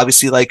he had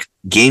obviously like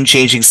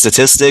game-changing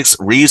statistics.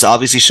 Reeves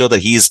obviously showed that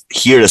he's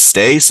here to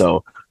stay.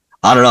 So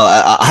I don't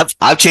know.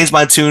 I've changed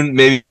my tune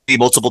maybe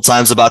multiple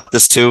times about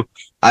this too.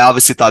 I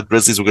obviously thought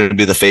Grizzlies were going to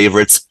be the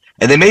favorites,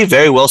 and they may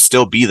very well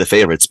still be the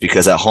favorites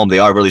because at home they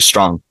are really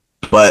strong.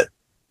 But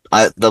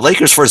the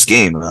Lakers' first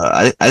game,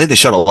 I think they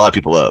shut a lot of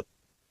people up.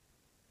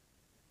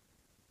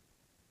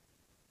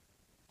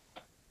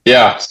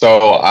 Yeah,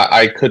 so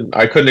I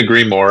couldn't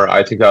agree more.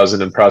 I think that was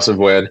an impressive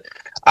win.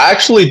 I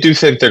actually do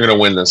think they're going to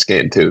win this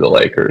game too, the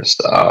Lakers.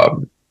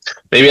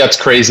 Maybe that's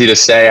crazy to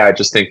say. I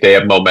just think they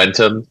have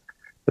momentum.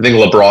 I think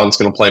LeBron's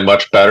going to play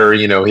much better.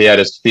 You know, he had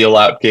his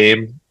feel-out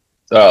game.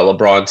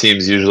 LeBron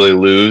teams usually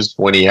lose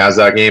when he has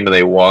that game, and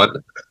they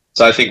won.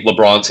 So I think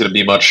LeBron's going to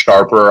be much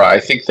sharper.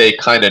 I think they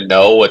kind of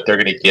know what they're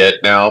going to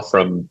get now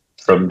from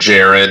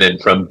Jaren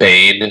and from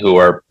Bane, who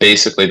are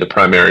basically the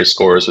primary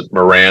scorers with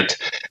Morant.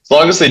 As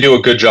long as they do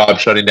a good job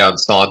shutting down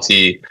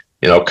Santi,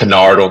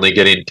 Kennard only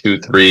getting 2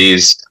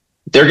 threes,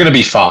 they're going to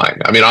be fine.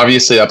 I mean,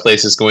 obviously that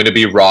place is going to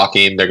be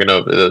rocking.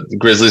 The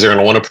Grizzlies are going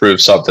to want to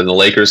prove something. The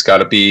Lakers got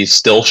to be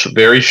still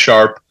very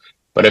sharp.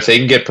 But if they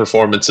can get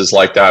performances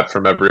like that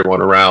from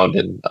everyone around,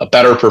 and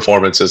better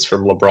performances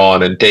from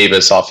LeBron and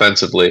Davis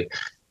offensively,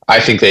 I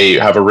think they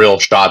have a real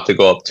shot to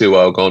go up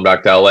 2-0 going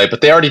back to LA.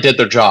 But they already did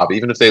their job.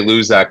 Even if they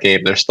lose that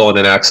game, they're still in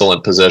an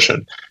excellent position.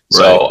 Right.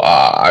 So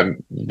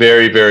I'm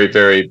very, very,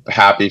 very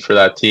happy for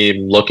that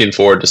team. Looking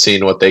forward to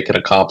seeing what they can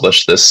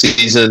accomplish this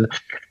season.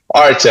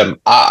 All right, Tim,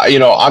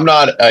 I'm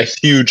not a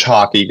huge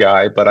hockey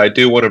guy, but I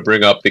do want to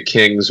bring up the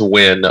Kings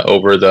win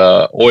over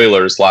the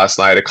Oilers last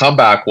night. A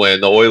comeback win.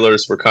 The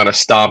Oilers were kind of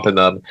stomping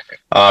them.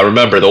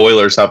 Remember, the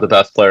Oilers have the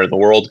best player in the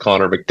world,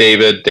 Connor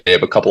McDavid. They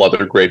have a couple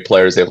other great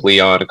players. They have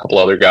Leon, a couple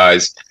other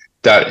guys.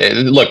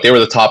 Look, they were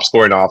the top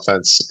scoring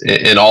offense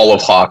in all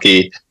of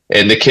hockey.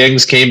 And the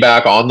Kings came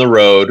back on the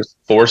road,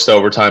 forced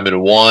overtime,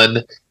 and won.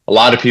 A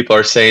lot of people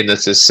are saying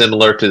this is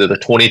similar to the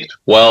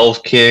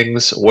 2012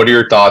 Kings. What are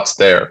your thoughts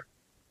there?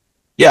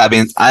 Yeah, I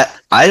mean, I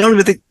don't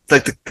even think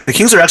like the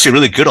Kings are actually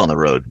really good on the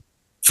road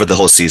for the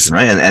whole season,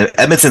 right? And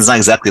Edmonton's not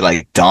exactly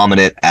like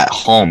dominant at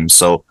home,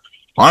 so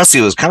honestly,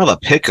 it was kind of a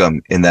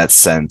pick-em in that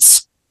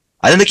sense.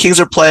 I think the Kings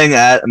are playing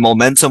at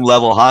momentum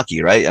level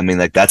hockey, right? I mean,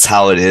 like that's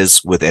how it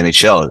is with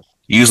NHL.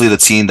 Usually, the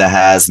team that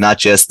has not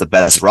just the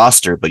best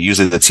roster, but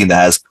usually the team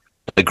that has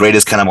the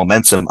greatest kind of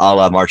momentum, a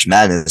la March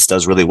Madness,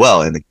 does really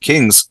well. And the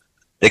Kings,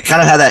 they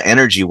kind of have that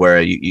energy where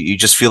you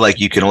just feel like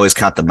you can always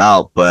count them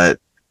out, but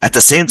at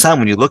the same time,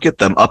 when you look at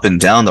them up and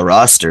down the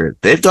roster,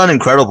 they've done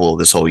incredible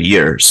this whole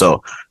year.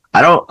 So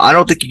I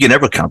don't think you can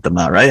ever count them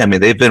out, right? I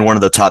mean, they've been one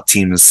of the top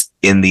teams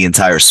in the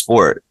entire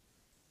sport.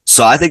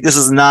 So I think this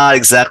is not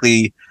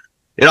exactly,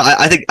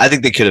 I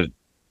think they could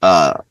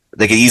have,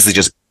 they could easily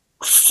just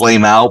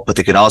flame out, but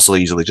they could also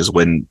easily just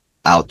win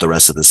out the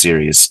rest of the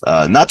series.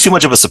 Not too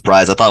much of a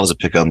surprise. I thought it was a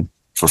pick 'em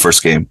for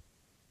first game.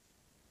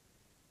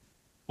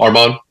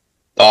 Armand,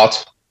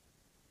 thoughts?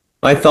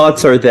 My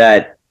thoughts are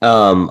that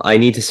I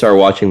need to start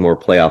watching more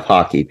playoff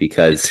hockey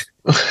because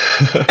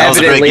that was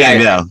a great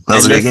game. Yeah, that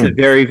was a great game. A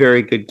very,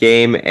 very good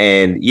game,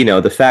 and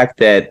the fact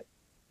that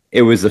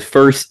it was the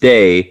first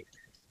day,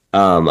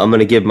 I'm going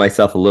to give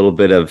myself a little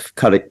bit of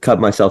cut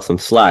myself some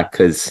slack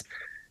because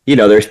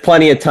there's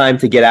plenty of time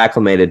to get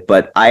acclimated.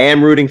 But I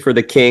am rooting for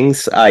the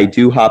Kings. I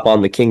do hop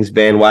on the Kings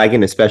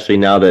bandwagon, especially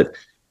now that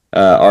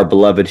our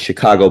beloved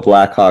Chicago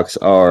Blackhawks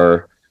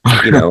are,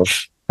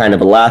 kind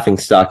of a laughing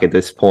stock at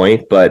this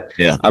point, but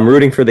yeah. I'm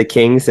rooting for the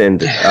Kings.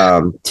 And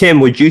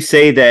Tim, would you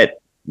say that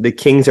the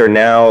Kings are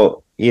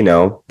now,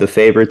 the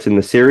favorites in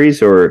the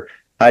series, or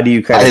how do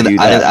you kind of view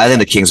that? I think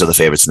the Kings are the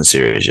favorites in the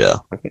series. Yeah,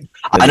 okay.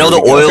 I know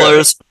the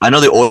Oilers. Okay. I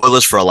know the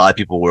Oilers for a lot of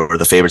people were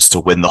the favorites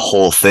to win the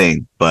whole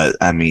thing, but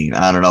I mean,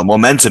 I don't know.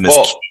 Momentum is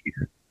key.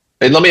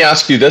 And let me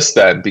ask you this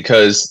then,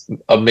 because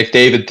of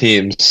McDavid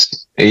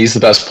teams, he's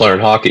the best player in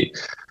hockey.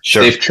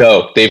 Sure, they've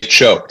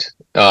choked.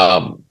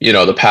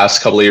 The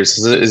past couple of years,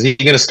 is he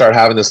going to start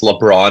having this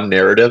LeBron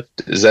narrative?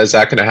 Is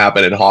that going to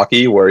happen in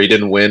hockey where he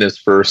didn't win his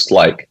first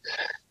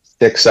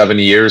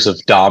 6-7 years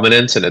of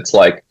dominance, and it's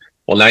like,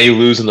 well, now you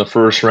lose in the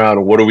first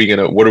round. What are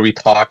we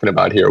talking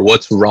about here?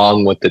 What's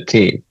wrong with the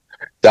team?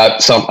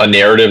 That's a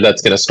narrative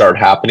that's going to start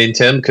happening,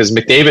 Tim, because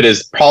McDavid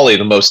is probably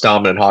the most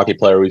dominant hockey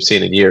player we've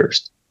seen in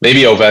years.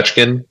 Maybe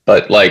Ovechkin,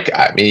 but like,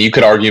 I mean, you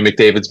could argue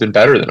McDavid's been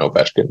better than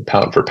Ovechkin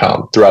pound for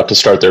pound throughout to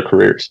start their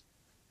careers.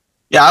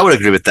 Yeah, I would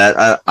agree with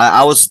that.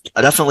 I was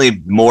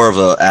definitely more of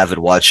an avid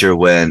watcher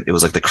when it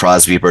was like the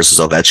Crosby versus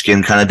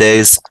Ovechkin kind of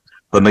days.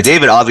 But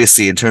McDavid,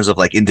 obviously, in terms of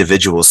like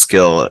individual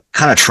skill,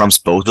 kind of trumps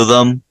both of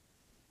them.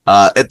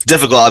 It's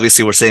difficult,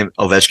 obviously. We're saying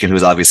Ovechkin,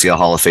 who's obviously a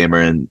Hall of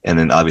Famer, and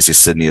then obviously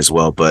Sidney as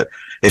well. But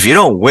if you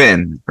don't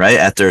win, right,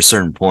 after a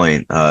certain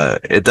point,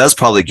 it does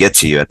probably get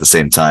to you at the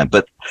same time.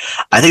 But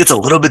I think it's a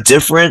little bit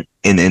different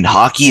in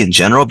hockey in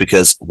general,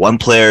 because one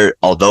player,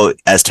 although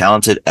as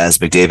talented as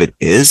McDavid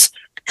is,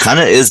 kind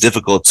of is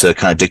difficult to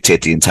kind of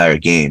dictate the entire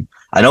game.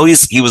 I know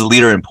he was a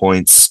leader in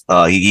points.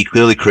 He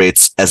clearly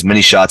creates as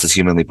many shots as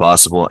humanly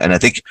possible, and I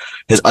think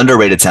his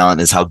underrated talent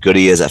is how good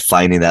he is at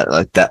finding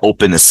that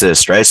open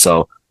assist, right?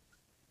 So,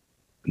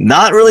 I'm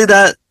not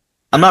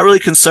really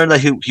concerned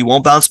that he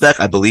won't bounce back.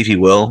 I believe he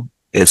will.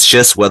 It's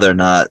just whether or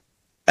not,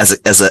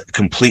 as a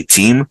complete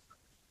team,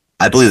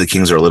 I believe the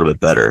Kings are a little bit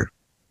better.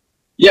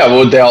 Yeah,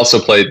 well, they also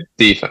play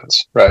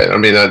defense, right? I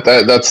mean,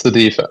 that's the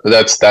defense.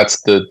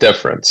 That's the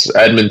difference.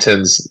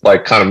 Edmonton's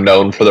like kind of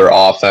known for their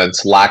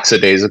offense,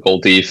 lackadaisical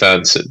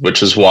defense,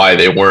 which is why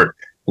they weren't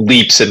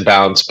leaps and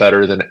bounds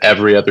better than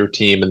every other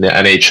team in the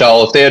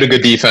NHL. If they had a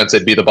good defense,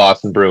 it'd be the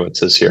Boston Bruins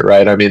this year,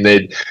 right? I mean,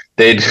 they'd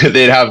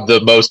have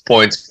the most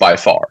points by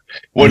far.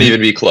 Wouldn't even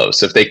be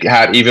close if they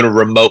had even a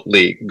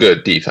remotely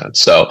good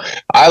defense. So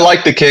I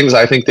like the Kings.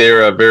 I think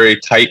they're a very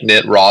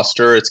tight-knit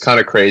roster. It's kind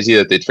of crazy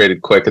that they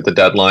traded quick at the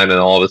deadline and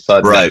all of a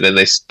sudden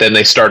then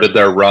they started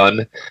their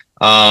run.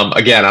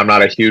 Again, I'm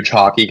not a huge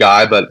hockey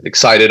guy, but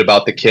excited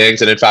about the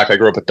Kings. And in fact, I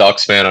grew up a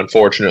Ducks fan,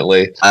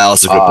 unfortunately. I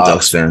also grew up a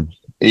Ducks fan.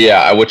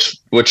 Yeah, which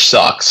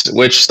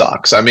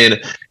sucks. I mean,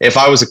 if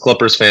I was a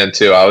Clippers fan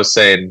too, I was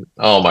saying,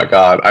 "Oh my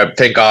God,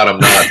 thank God I'm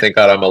not. Thank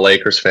God I'm a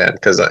Lakers fan,"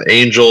 because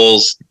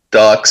Angels,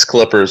 Ducks,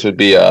 Clippers would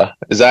be a.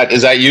 Is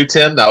that you,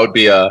 Tim? That would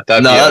be a.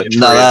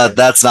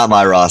 That's not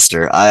my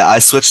roster. I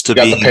switched to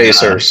being the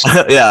Pacers.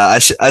 Yeah,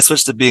 I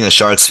switched to being a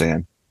Sharks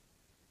fan.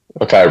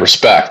 Okay,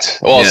 respect.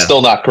 Well, It's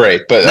still not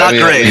great, but not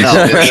great.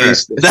 No,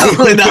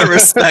 definitely not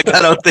respect.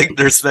 I don't think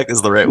the respect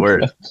is the right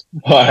word.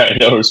 All right,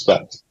 no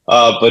respect.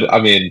 But I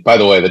mean, by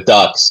the way, the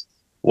Ducks,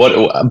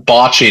 what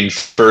botching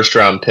first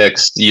round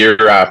picks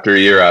year after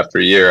year after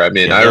year. I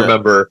mean, I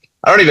remember,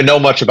 I don't even know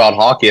much about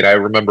hockey, and I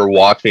remember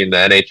watching the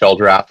NHL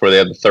draft where they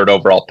had the third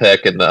overall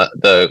pick, and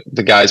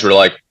the guys were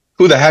like,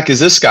 "Who the heck is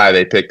this guy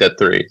they picked at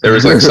 3?" There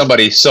was like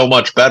somebody so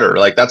much better.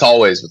 Like that's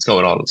always what's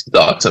going on with the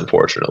Ducks,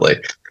 unfortunately.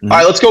 All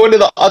right, let's go into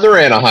the other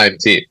Anaheim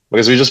team,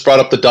 because we just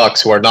brought up the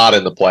Ducks, who are not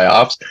in the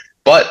playoffs,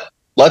 but.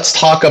 Let's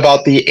talk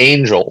about the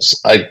Angels,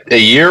 a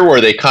year where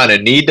they kind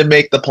of need to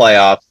make the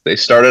playoffs. They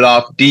started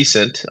off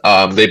decent.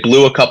 They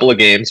blew a couple of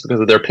games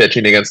because of their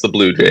pitching against the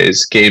Blue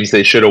Jays, games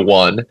they should have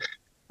won.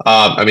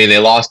 I mean, they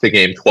lost the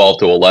game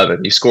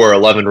 12-11. You score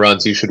 11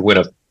 runs, you should win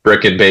a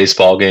frickin'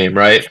 baseball game,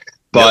 right?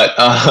 But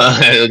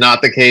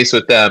not the case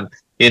with them.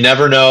 You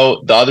never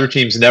know. The other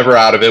team's never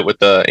out of it with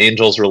the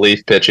Angels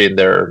relief pitching.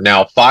 They're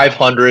now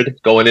 500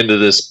 going into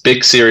this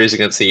big series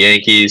against the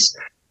Yankees.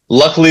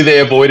 Luckily, they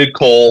avoided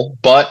Cole,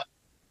 but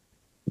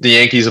the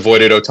Yankees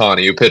avoided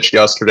Ohtani, who pitched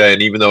yesterday,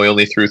 and even though he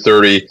only threw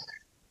 30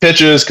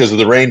 pitches because of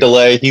the rain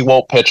delay, he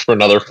won't pitch for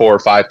another 4 or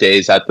 5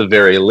 days at the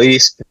very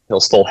least.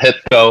 He'll still hit,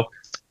 though.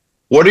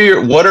 What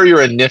are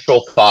your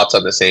initial thoughts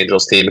on this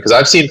Angels team? Because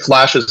I've seen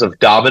flashes of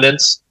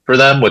dominance for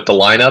them with the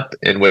lineup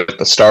and with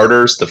the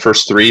starters, the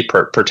first 3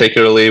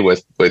 particularly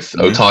with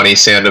Ohtani,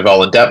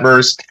 Sandoval, and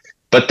Detmers.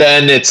 But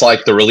then it's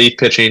like the relief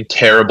pitching,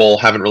 terrible.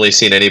 Haven't really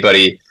seen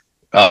anybody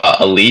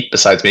elite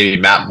besides maybe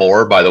Matt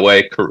Moore. By the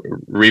way,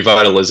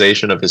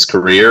 revitalization of his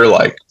career,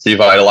 like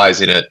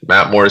revitalizing it.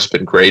 Matt Moore has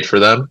been great for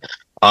them.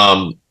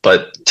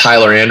 But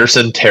Tyler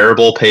Anderson,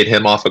 terrible. Paid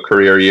him off a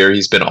career year.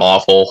 He's been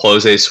awful.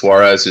 Jose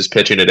Suarez is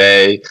pitching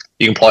today.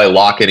 You can probably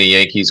lock in a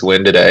Yankees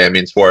win today. I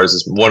mean, Suarez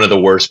is one of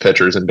the worst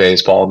pitchers in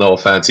baseball. No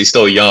offense. He's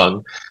still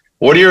young.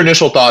 What are your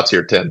initial thoughts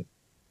here, Tim?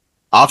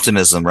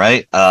 Optimism,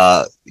 right?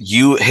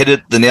 You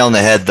hit the nail on the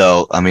head,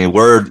 though. I mean,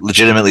 we're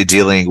legitimately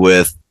dealing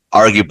with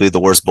arguably the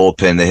worst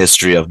bullpen in the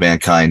history of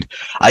mankind.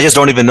 I just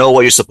don't even know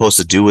what you're supposed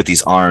to do with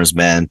these arms,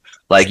 man.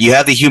 Like, you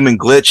have the human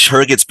glitch.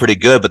 Herget's pretty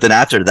good, but then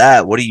after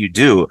that, what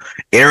do?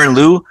 Aaron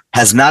Liu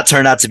has not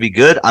turned out to be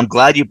good. I'm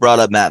glad you brought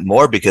up Matt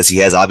Moore, because he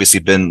has obviously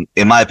been,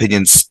 in my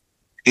opinion,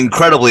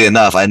 incredibly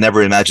enough. I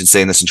never imagined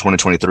saying this in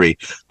 2023.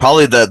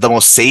 Probably the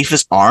most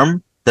safest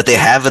arm that they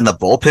have in the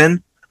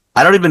bullpen.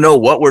 I don't even know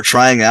what we're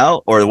trying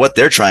out or what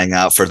they're trying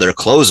out for their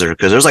closer,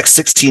 because there's like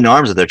 16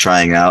 arms that they're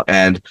trying out.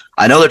 And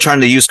I know they're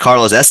trying to use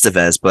Carlos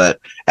Estevez, but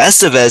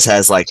Estevez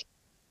has like,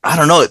 I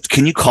don't know,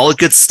 can you call it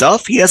good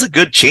stuff? He has a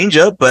good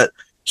changeup, but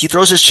he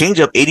throws his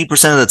changeup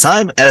 80% of the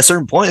time. At a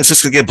certain point, it's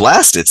just going to get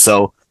blasted.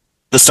 So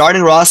the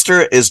starting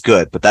roster is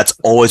good, but that's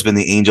always been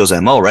the Angels'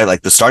 MO, right?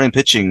 Like the starting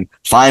pitching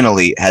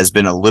finally has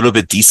been a little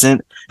bit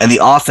decent, and the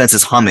offense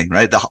is humming,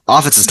 right? The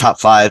offense is top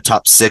 5,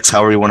 top 6,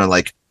 however you want to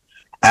like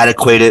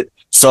adequate it.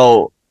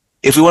 So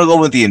if we want to go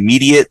with the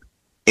immediate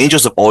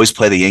Angels have always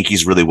played the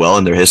Yankees really well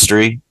in their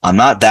history. I'm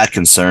not that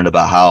concerned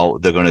about how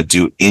they're going to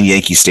do in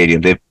Yankee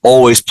Stadium. They've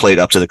always played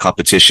up to the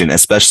competition,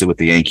 especially with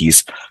the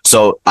Yankees.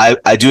 So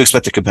I do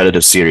expect a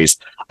competitive series.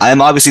 I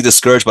am obviously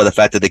discouraged by the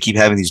fact that they keep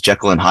having these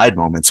Jekyll and Hyde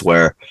moments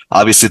where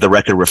obviously the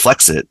record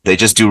reflects it. They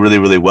just do really,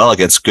 really well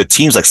against good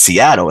teams like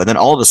Seattle. And then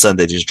all of a sudden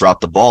they just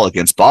drop the ball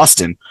against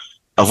Boston,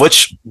 of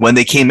which when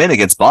they came in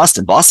against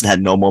Boston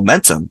had no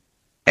momentum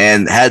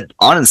and had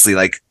honestly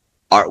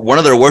one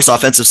of their worst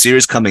offensive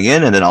series coming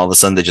in, and then all of a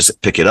sudden they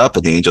just pick it up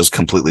and the Angels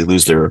completely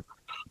lose their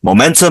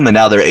momentum, and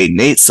now they're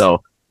 8-8.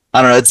 So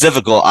I don't know, it's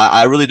difficult.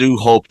 I really do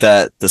hope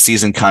that the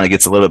season kind of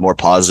gets a little bit more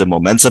positive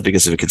momentum,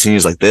 because if it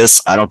continues like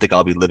this, I don't think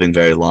I'll be living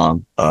very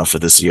long for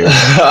this year.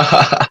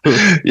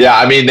 Yeah,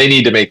 I mean, they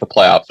need to make the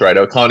playoffs, right?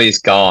 Ohtani's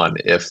gone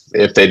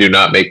if they do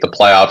not make the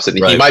playoffs, and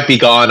he might be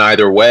gone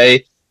either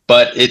way.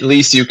 But at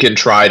least you can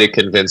try to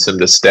convince him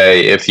to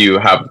stay if you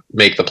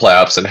make the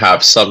playoffs and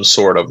have some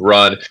sort of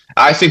run.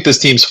 I think this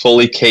team's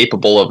fully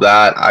capable of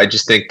that. I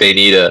just think they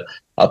need a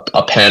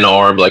pen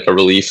arm, like a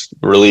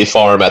relief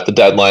arm at the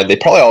deadline. They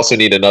probably also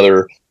need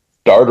another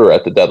starter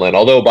at the deadline.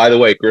 Although, by the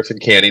way, Griffin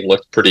Canning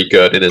looked pretty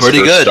good in his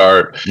first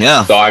start.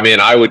 Yeah. So, I mean,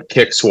 I would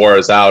kick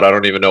Suarez out. I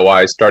don't even know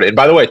why he started. And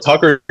by the way,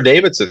 Tucker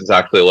Davidson's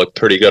actually looked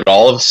pretty good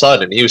all of a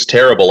sudden. He was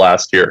terrible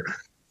last year.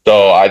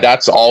 So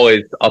that's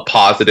always a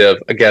positive.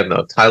 Again,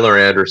 though, Tyler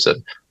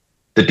Anderson,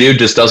 the dude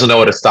just doesn't know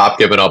how to stop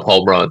giving up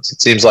home runs.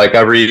 It seems like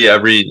every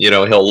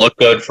he'll look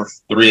good for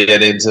 3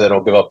 innings and then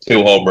he'll give up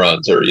 2 home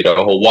runs, or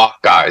he'll walk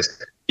guys.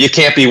 You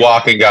can't be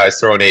walking guys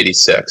throwing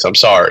 86. I'm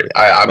sorry.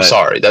 I'm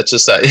sorry. That's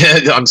just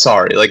that. I'm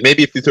sorry. Like,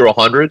 maybe if you threw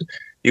 100,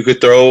 you could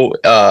throw.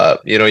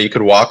 You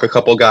could walk a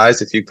couple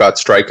guys if you've got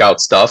strikeout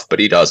stuff, but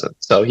he doesn't.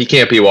 So he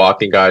can't be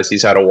walking guys.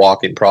 He's had a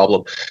walking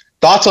problem.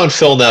 Thoughts on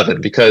Phil Nevin?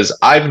 Because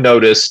I've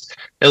noticed.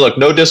 And look,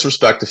 no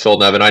disrespect to Phil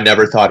Nevin. I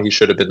never thought he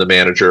should have been the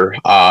manager.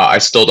 I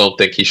still don't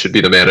think he should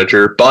be the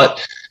manager.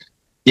 But,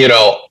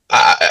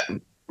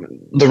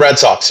 the Red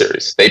Sox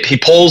series, he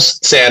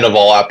pulls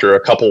Sandoval after a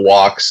couple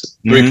walks,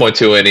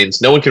 3.2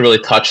 innings. No one can really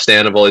touch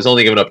Sandoval. He's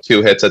only given up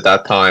 2 hits at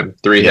that time,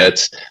 3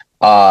 hits.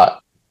 And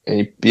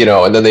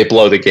then they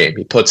blow the game.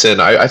 He puts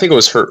in, I think it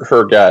was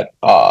Herget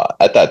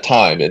at that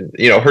time. And,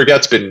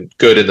 Herget's been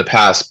good in the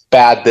past,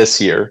 bad this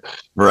year.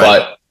 Right.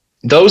 But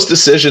those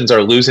decisions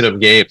are losing him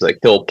games. Like,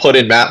 he'll put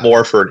in Matt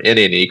Moore for an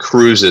inning, he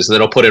cruises, and then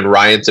he'll put in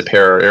Ryan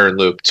Tepera, Aaron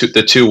Loup,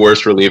 the 2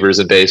 worst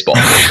relievers in baseball.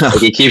 Like,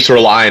 he keeps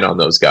relying on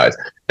those guys.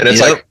 And it's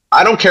like,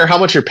 I don't care how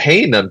much you're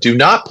paying them. Do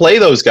not play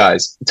those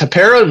guys.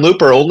 Tepera and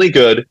Loup are only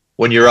good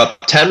when you're up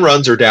 10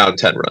 runs or down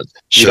 10 runs.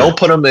 Sure. You don't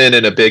put them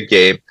in a big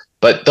game.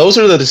 But those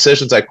are the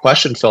decisions I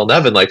question Phil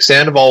Nevin. Like,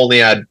 Sandoval only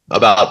had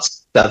about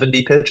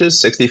 70 pitches,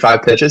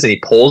 65 pitches, and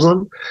he pulls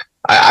them.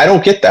 I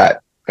don't get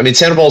that. I mean,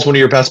 Sandoval is one of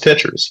your best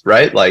pitchers,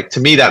 right? Like,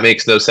 to me, that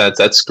makes no sense.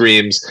 That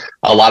screams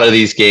a lot of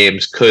these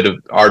games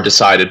are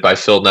decided by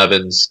Phil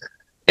Nevin's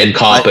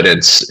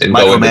incompetence in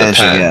going to the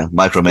pen.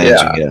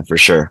 Micromanaging, for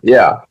sure.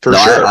 Yeah, for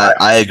sure.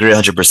 I agree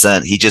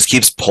 100%. He just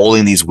keeps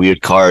pulling these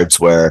weird cards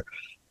where,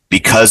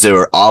 because they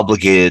were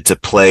obligated to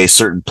play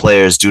certain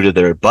players due to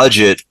their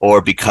budget,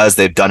 or because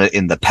they've done it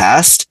in the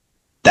past,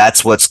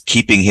 that's what's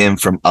keeping him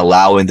from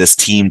allowing this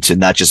team to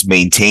not just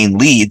maintain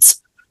leads,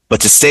 but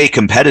to stay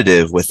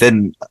competitive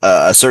within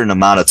a certain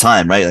amount of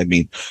time, right? I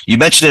mean, you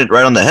mentioned it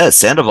right on the head.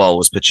 Sandoval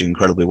was pitching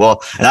incredibly well.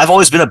 And I've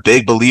always been a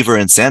big believer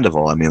in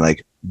Sandoval. I mean,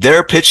 like,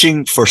 they're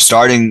pitching for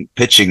starting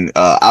pitching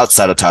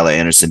outside of Tyler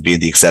Anderson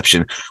being the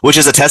exception, which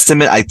is a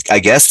testament, I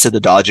guess, to the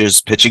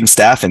Dodgers pitching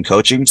staff and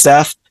coaching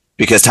staff,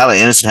 because Tyler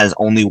Anderson has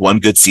only 1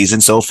 good season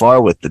so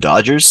far with the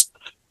Dodgers.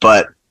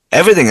 But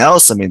everything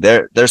else, I mean,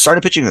 their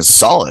starting pitching is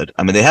solid.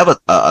 I mean, they have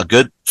a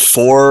good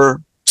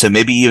 4 to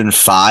maybe even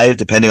 5,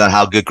 depending on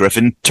how good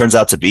Griffin turns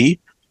out to be,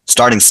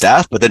 starting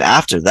staff. But then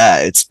after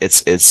that,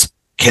 it's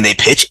can they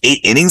pitch 8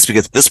 innings?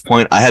 Because at this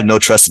point, I have no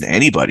trust in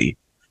anybody.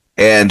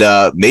 And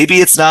maybe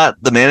it's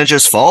not the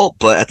manager's fault,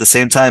 but at the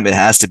same time, it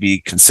has to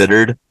be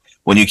considered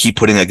when you keep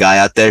putting a guy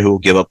out there who will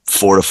give up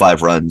 4 to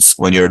 5 runs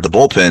when you're the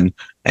bullpen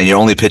and you're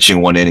only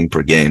pitching 1 inning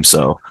per game.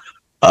 So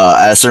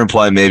at a certain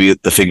point, maybe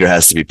the finger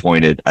has to be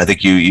pointed. I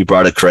think you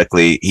brought it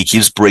correctly. He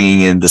keeps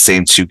bringing in the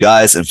same 2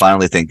 guys, and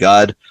finally, thank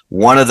God,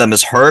 one of them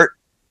is hurt.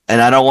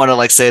 And I don't want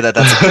to say that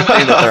that's a good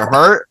thing that they're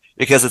hurt,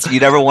 because you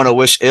never want to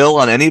wish ill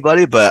on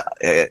anybody, but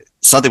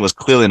something was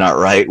clearly not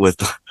right with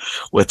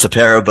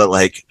Tepera.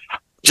 But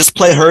just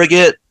play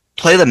Herget,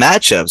 play the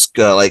matchups.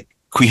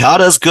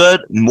 Quijada's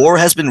good. Moore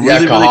has been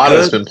really good.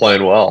 Quijada's been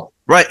playing well.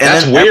 Right. And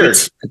that's weird.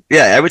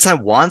 Every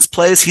time Wands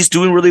plays, he's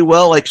doing really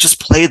well.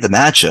 Just play the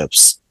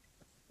matchups.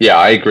 Yeah,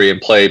 I agree.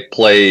 And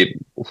play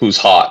who's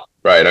hot.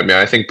 Right. I mean,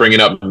 I think bringing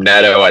up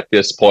Neto at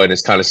this point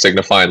is kind of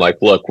signifying,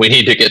 look, we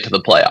need to get to the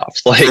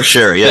playoffs. For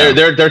sure, yeah.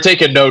 They're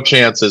taking no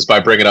chances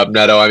by bringing up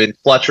Neto. I mean,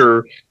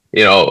 Fletcher,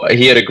 he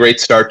had a great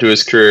start to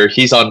his career.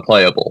 He's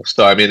unplayable.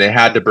 So, I mean, they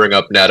had to bring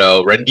up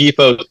Neto.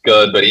 Rengifo's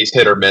good, but he's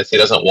hit or miss. He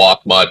doesn't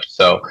walk much.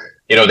 So,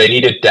 they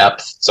needed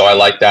depth. So I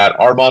like that.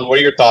 Armand, what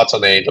are your thoughts on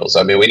the Angels?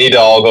 I mean, we need to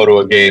all go to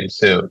a game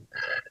soon.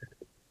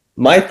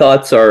 My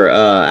thoughts are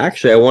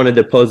actually I wanted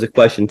to pose a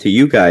question to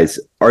you guys.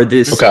 Are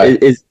this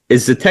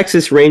is the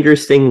Texas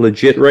Rangers thing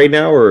legit right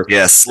now, or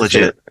yes,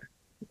 legit?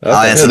 Okay.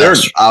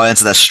 I'll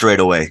answer that straight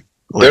away.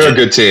 Legit. They're a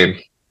good team.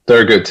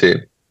 They're a good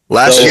team.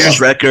 Last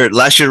year's record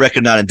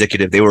not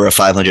indicative. They were a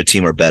 500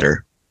 team or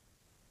better.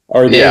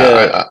 Are they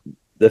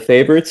the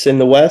favorites in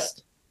the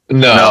West?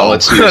 No,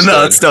 it's Houston.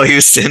 No, it's still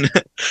Houston.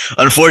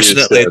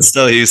 Unfortunately, it's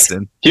still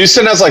Houston.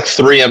 Houston has like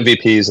 3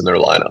 MVPs in their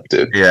lineup,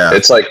 dude. Yeah.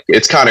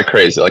 It's kind of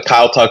crazy. Like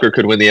Kyle Tucker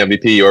could win the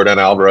MVP. Jordan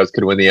Alvarez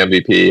could win the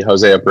MVP.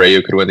 Jose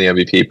Abreu could win the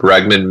MVP.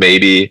 Bregman,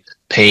 maybe.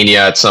 Pena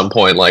at some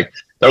point. Like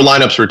their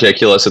lineup's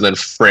ridiculous. And then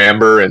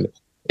Framber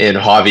and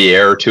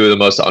Javier are 2 of the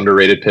most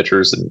underrated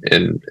pitchers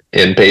in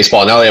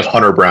baseball. Now they have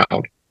Hunter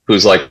Brown,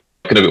 who's like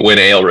going to win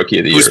AL Rookie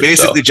of the Year. Who's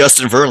basically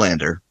Justin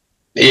Verlander.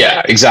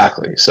 Yeah,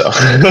 exactly. So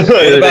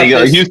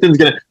Houston's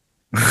going to...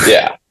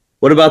 Yeah.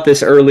 What about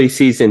this early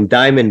season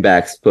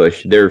Diamondbacks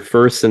push? They're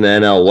first in the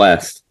NL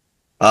West.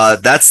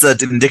 That's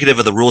indicative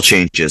of the rule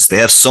changes. They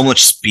have so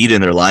much speed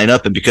in their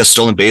lineup, and because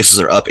stolen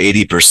bases are up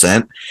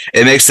 80%,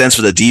 it makes sense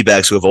for the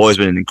D-backs, who have always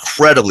been an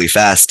incredibly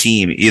fast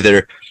team,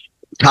 either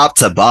top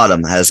to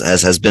bottom has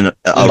been a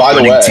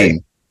running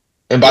team.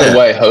 And by the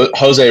way,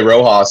 Jose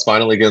Rojas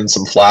finally getting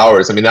some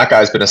flowers. I mean, that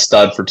guy's been a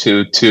stud for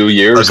two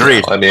years.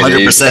 Agreed. Now. I mean,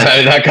 100%.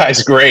 That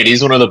guy's great.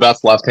 He's one of the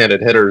best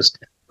left-handed hitters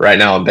right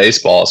now in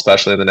baseball,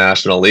 especially in the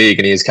National League.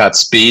 And he's got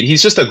speed.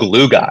 He's just a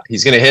glue guy.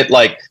 He's going to hit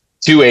like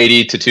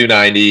 280 to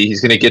 290.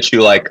 He's going to get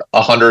you like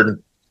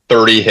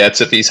 130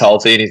 hits if he's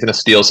healthy, and he's going to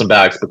steal some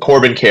bags. But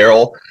Corbin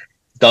Carroll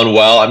done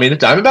well. I mean, the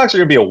Diamondbacks are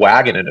going to be a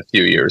wagon in a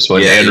few years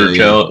when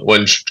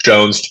when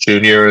Jones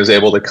Jr. is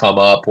able to come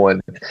up,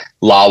 when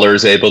Lawler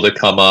is able to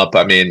come up.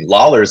 I mean,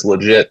 Lawler's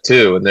legit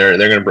too, and they're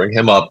going to bring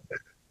him up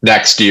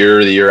next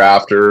year, the year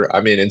after. I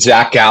mean, and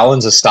Zach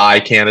Gallen's a Cy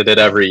candidate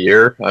every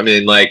year. I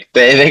mean, like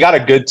they got a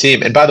good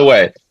team. And by the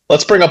way,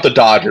 let's bring up the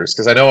Dodgers,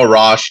 because I know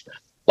Arash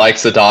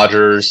likes the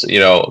Dodgers. You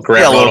know,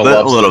 Grant Mona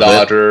loves the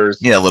Dodgers.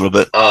 Yeah, a little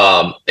bit.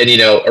 And you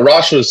know,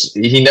 Arash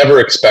he never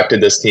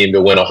expected this team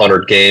to win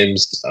 100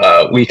 games.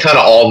 We kind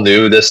of all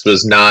knew this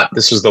was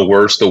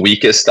the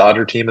weakest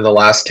Dodger team in the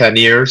last 10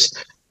 years.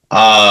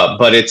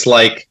 But it's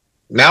like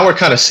now we're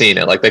kind of seeing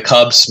it. Like the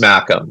Cubs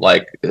smack them.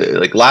 Like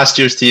last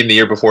year's team, the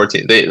year before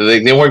team, they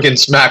weren't getting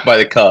smacked by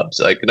the Cubs.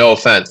 Like, no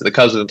offense, the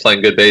Cubs have been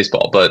playing good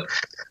baseball, but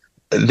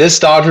this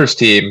Dodgers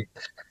team,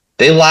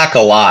 they lack a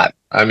lot.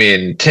 I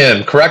mean,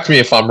 Tim, correct me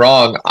if I'm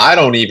wrong. I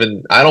don't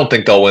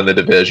think they'll win the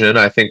division.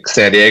 I think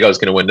San Diego is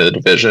going to win the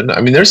division.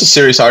 I mean, there's a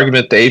serious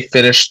argument they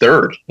finished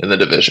 3rd in the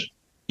division.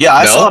 Yeah,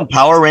 I saw in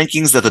power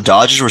rankings that the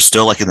Dodgers were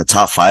still like in the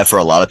top 5 for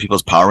a lot of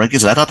people's power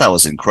rankings, and I thought that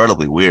was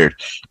incredibly weird,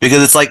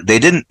 because it's like they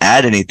didn't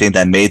add anything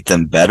that made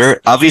them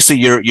better. Obviously,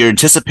 you're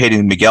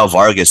anticipating Miguel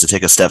Vargas to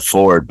take a step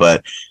forward,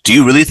 but do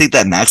you really think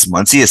that Max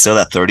Muncy is still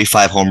that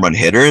 35 home run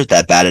hitter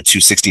that batted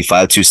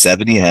 265,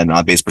 270, and had an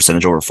on-base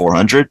percentage over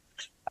 400?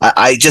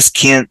 I just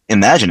can't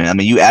imagine it. I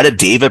mean, you added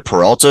David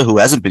Peralta, who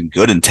hasn't been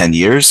good in 10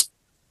 years.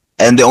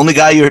 And the only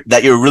guy you're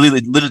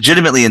really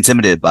legitimately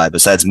intimidated by,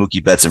 besides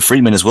Mookie Betts and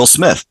Freeman, is Will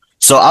Smith.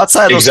 So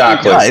outside of those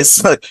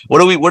guys, what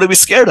are we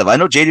scared of? I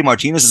know JD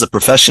Martinez is a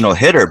professional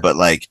hitter, but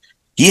like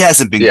he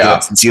hasn't been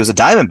good since he was a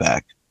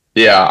Diamondback.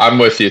 Yeah, I'm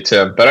with you,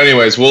 Tim. But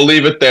anyways, we'll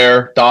leave it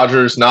there.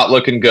 Dodgers not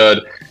looking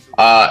good.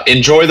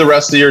 Enjoy the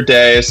rest of your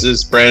day. This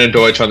is Brandon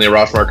Deutsch on the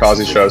Arash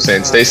Markazi Show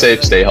saying stay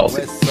safe, stay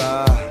healthy.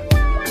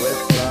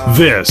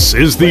 This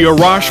is the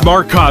Arash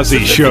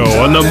Markazi Show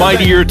on the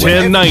Mightier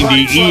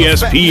 1090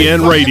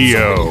 ESPN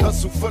Radio.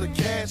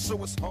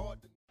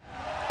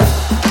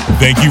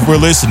 Thank you for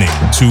listening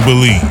to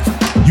Believe.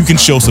 You can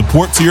show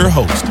support to your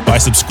host by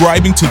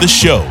subscribing to the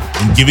show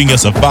and giving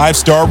us a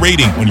 5-star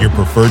rating on your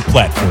preferred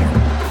platform.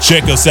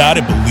 Check us out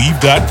at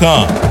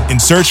Believe.com and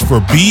search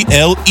for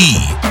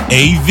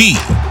BLEAV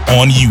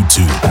on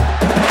YouTube.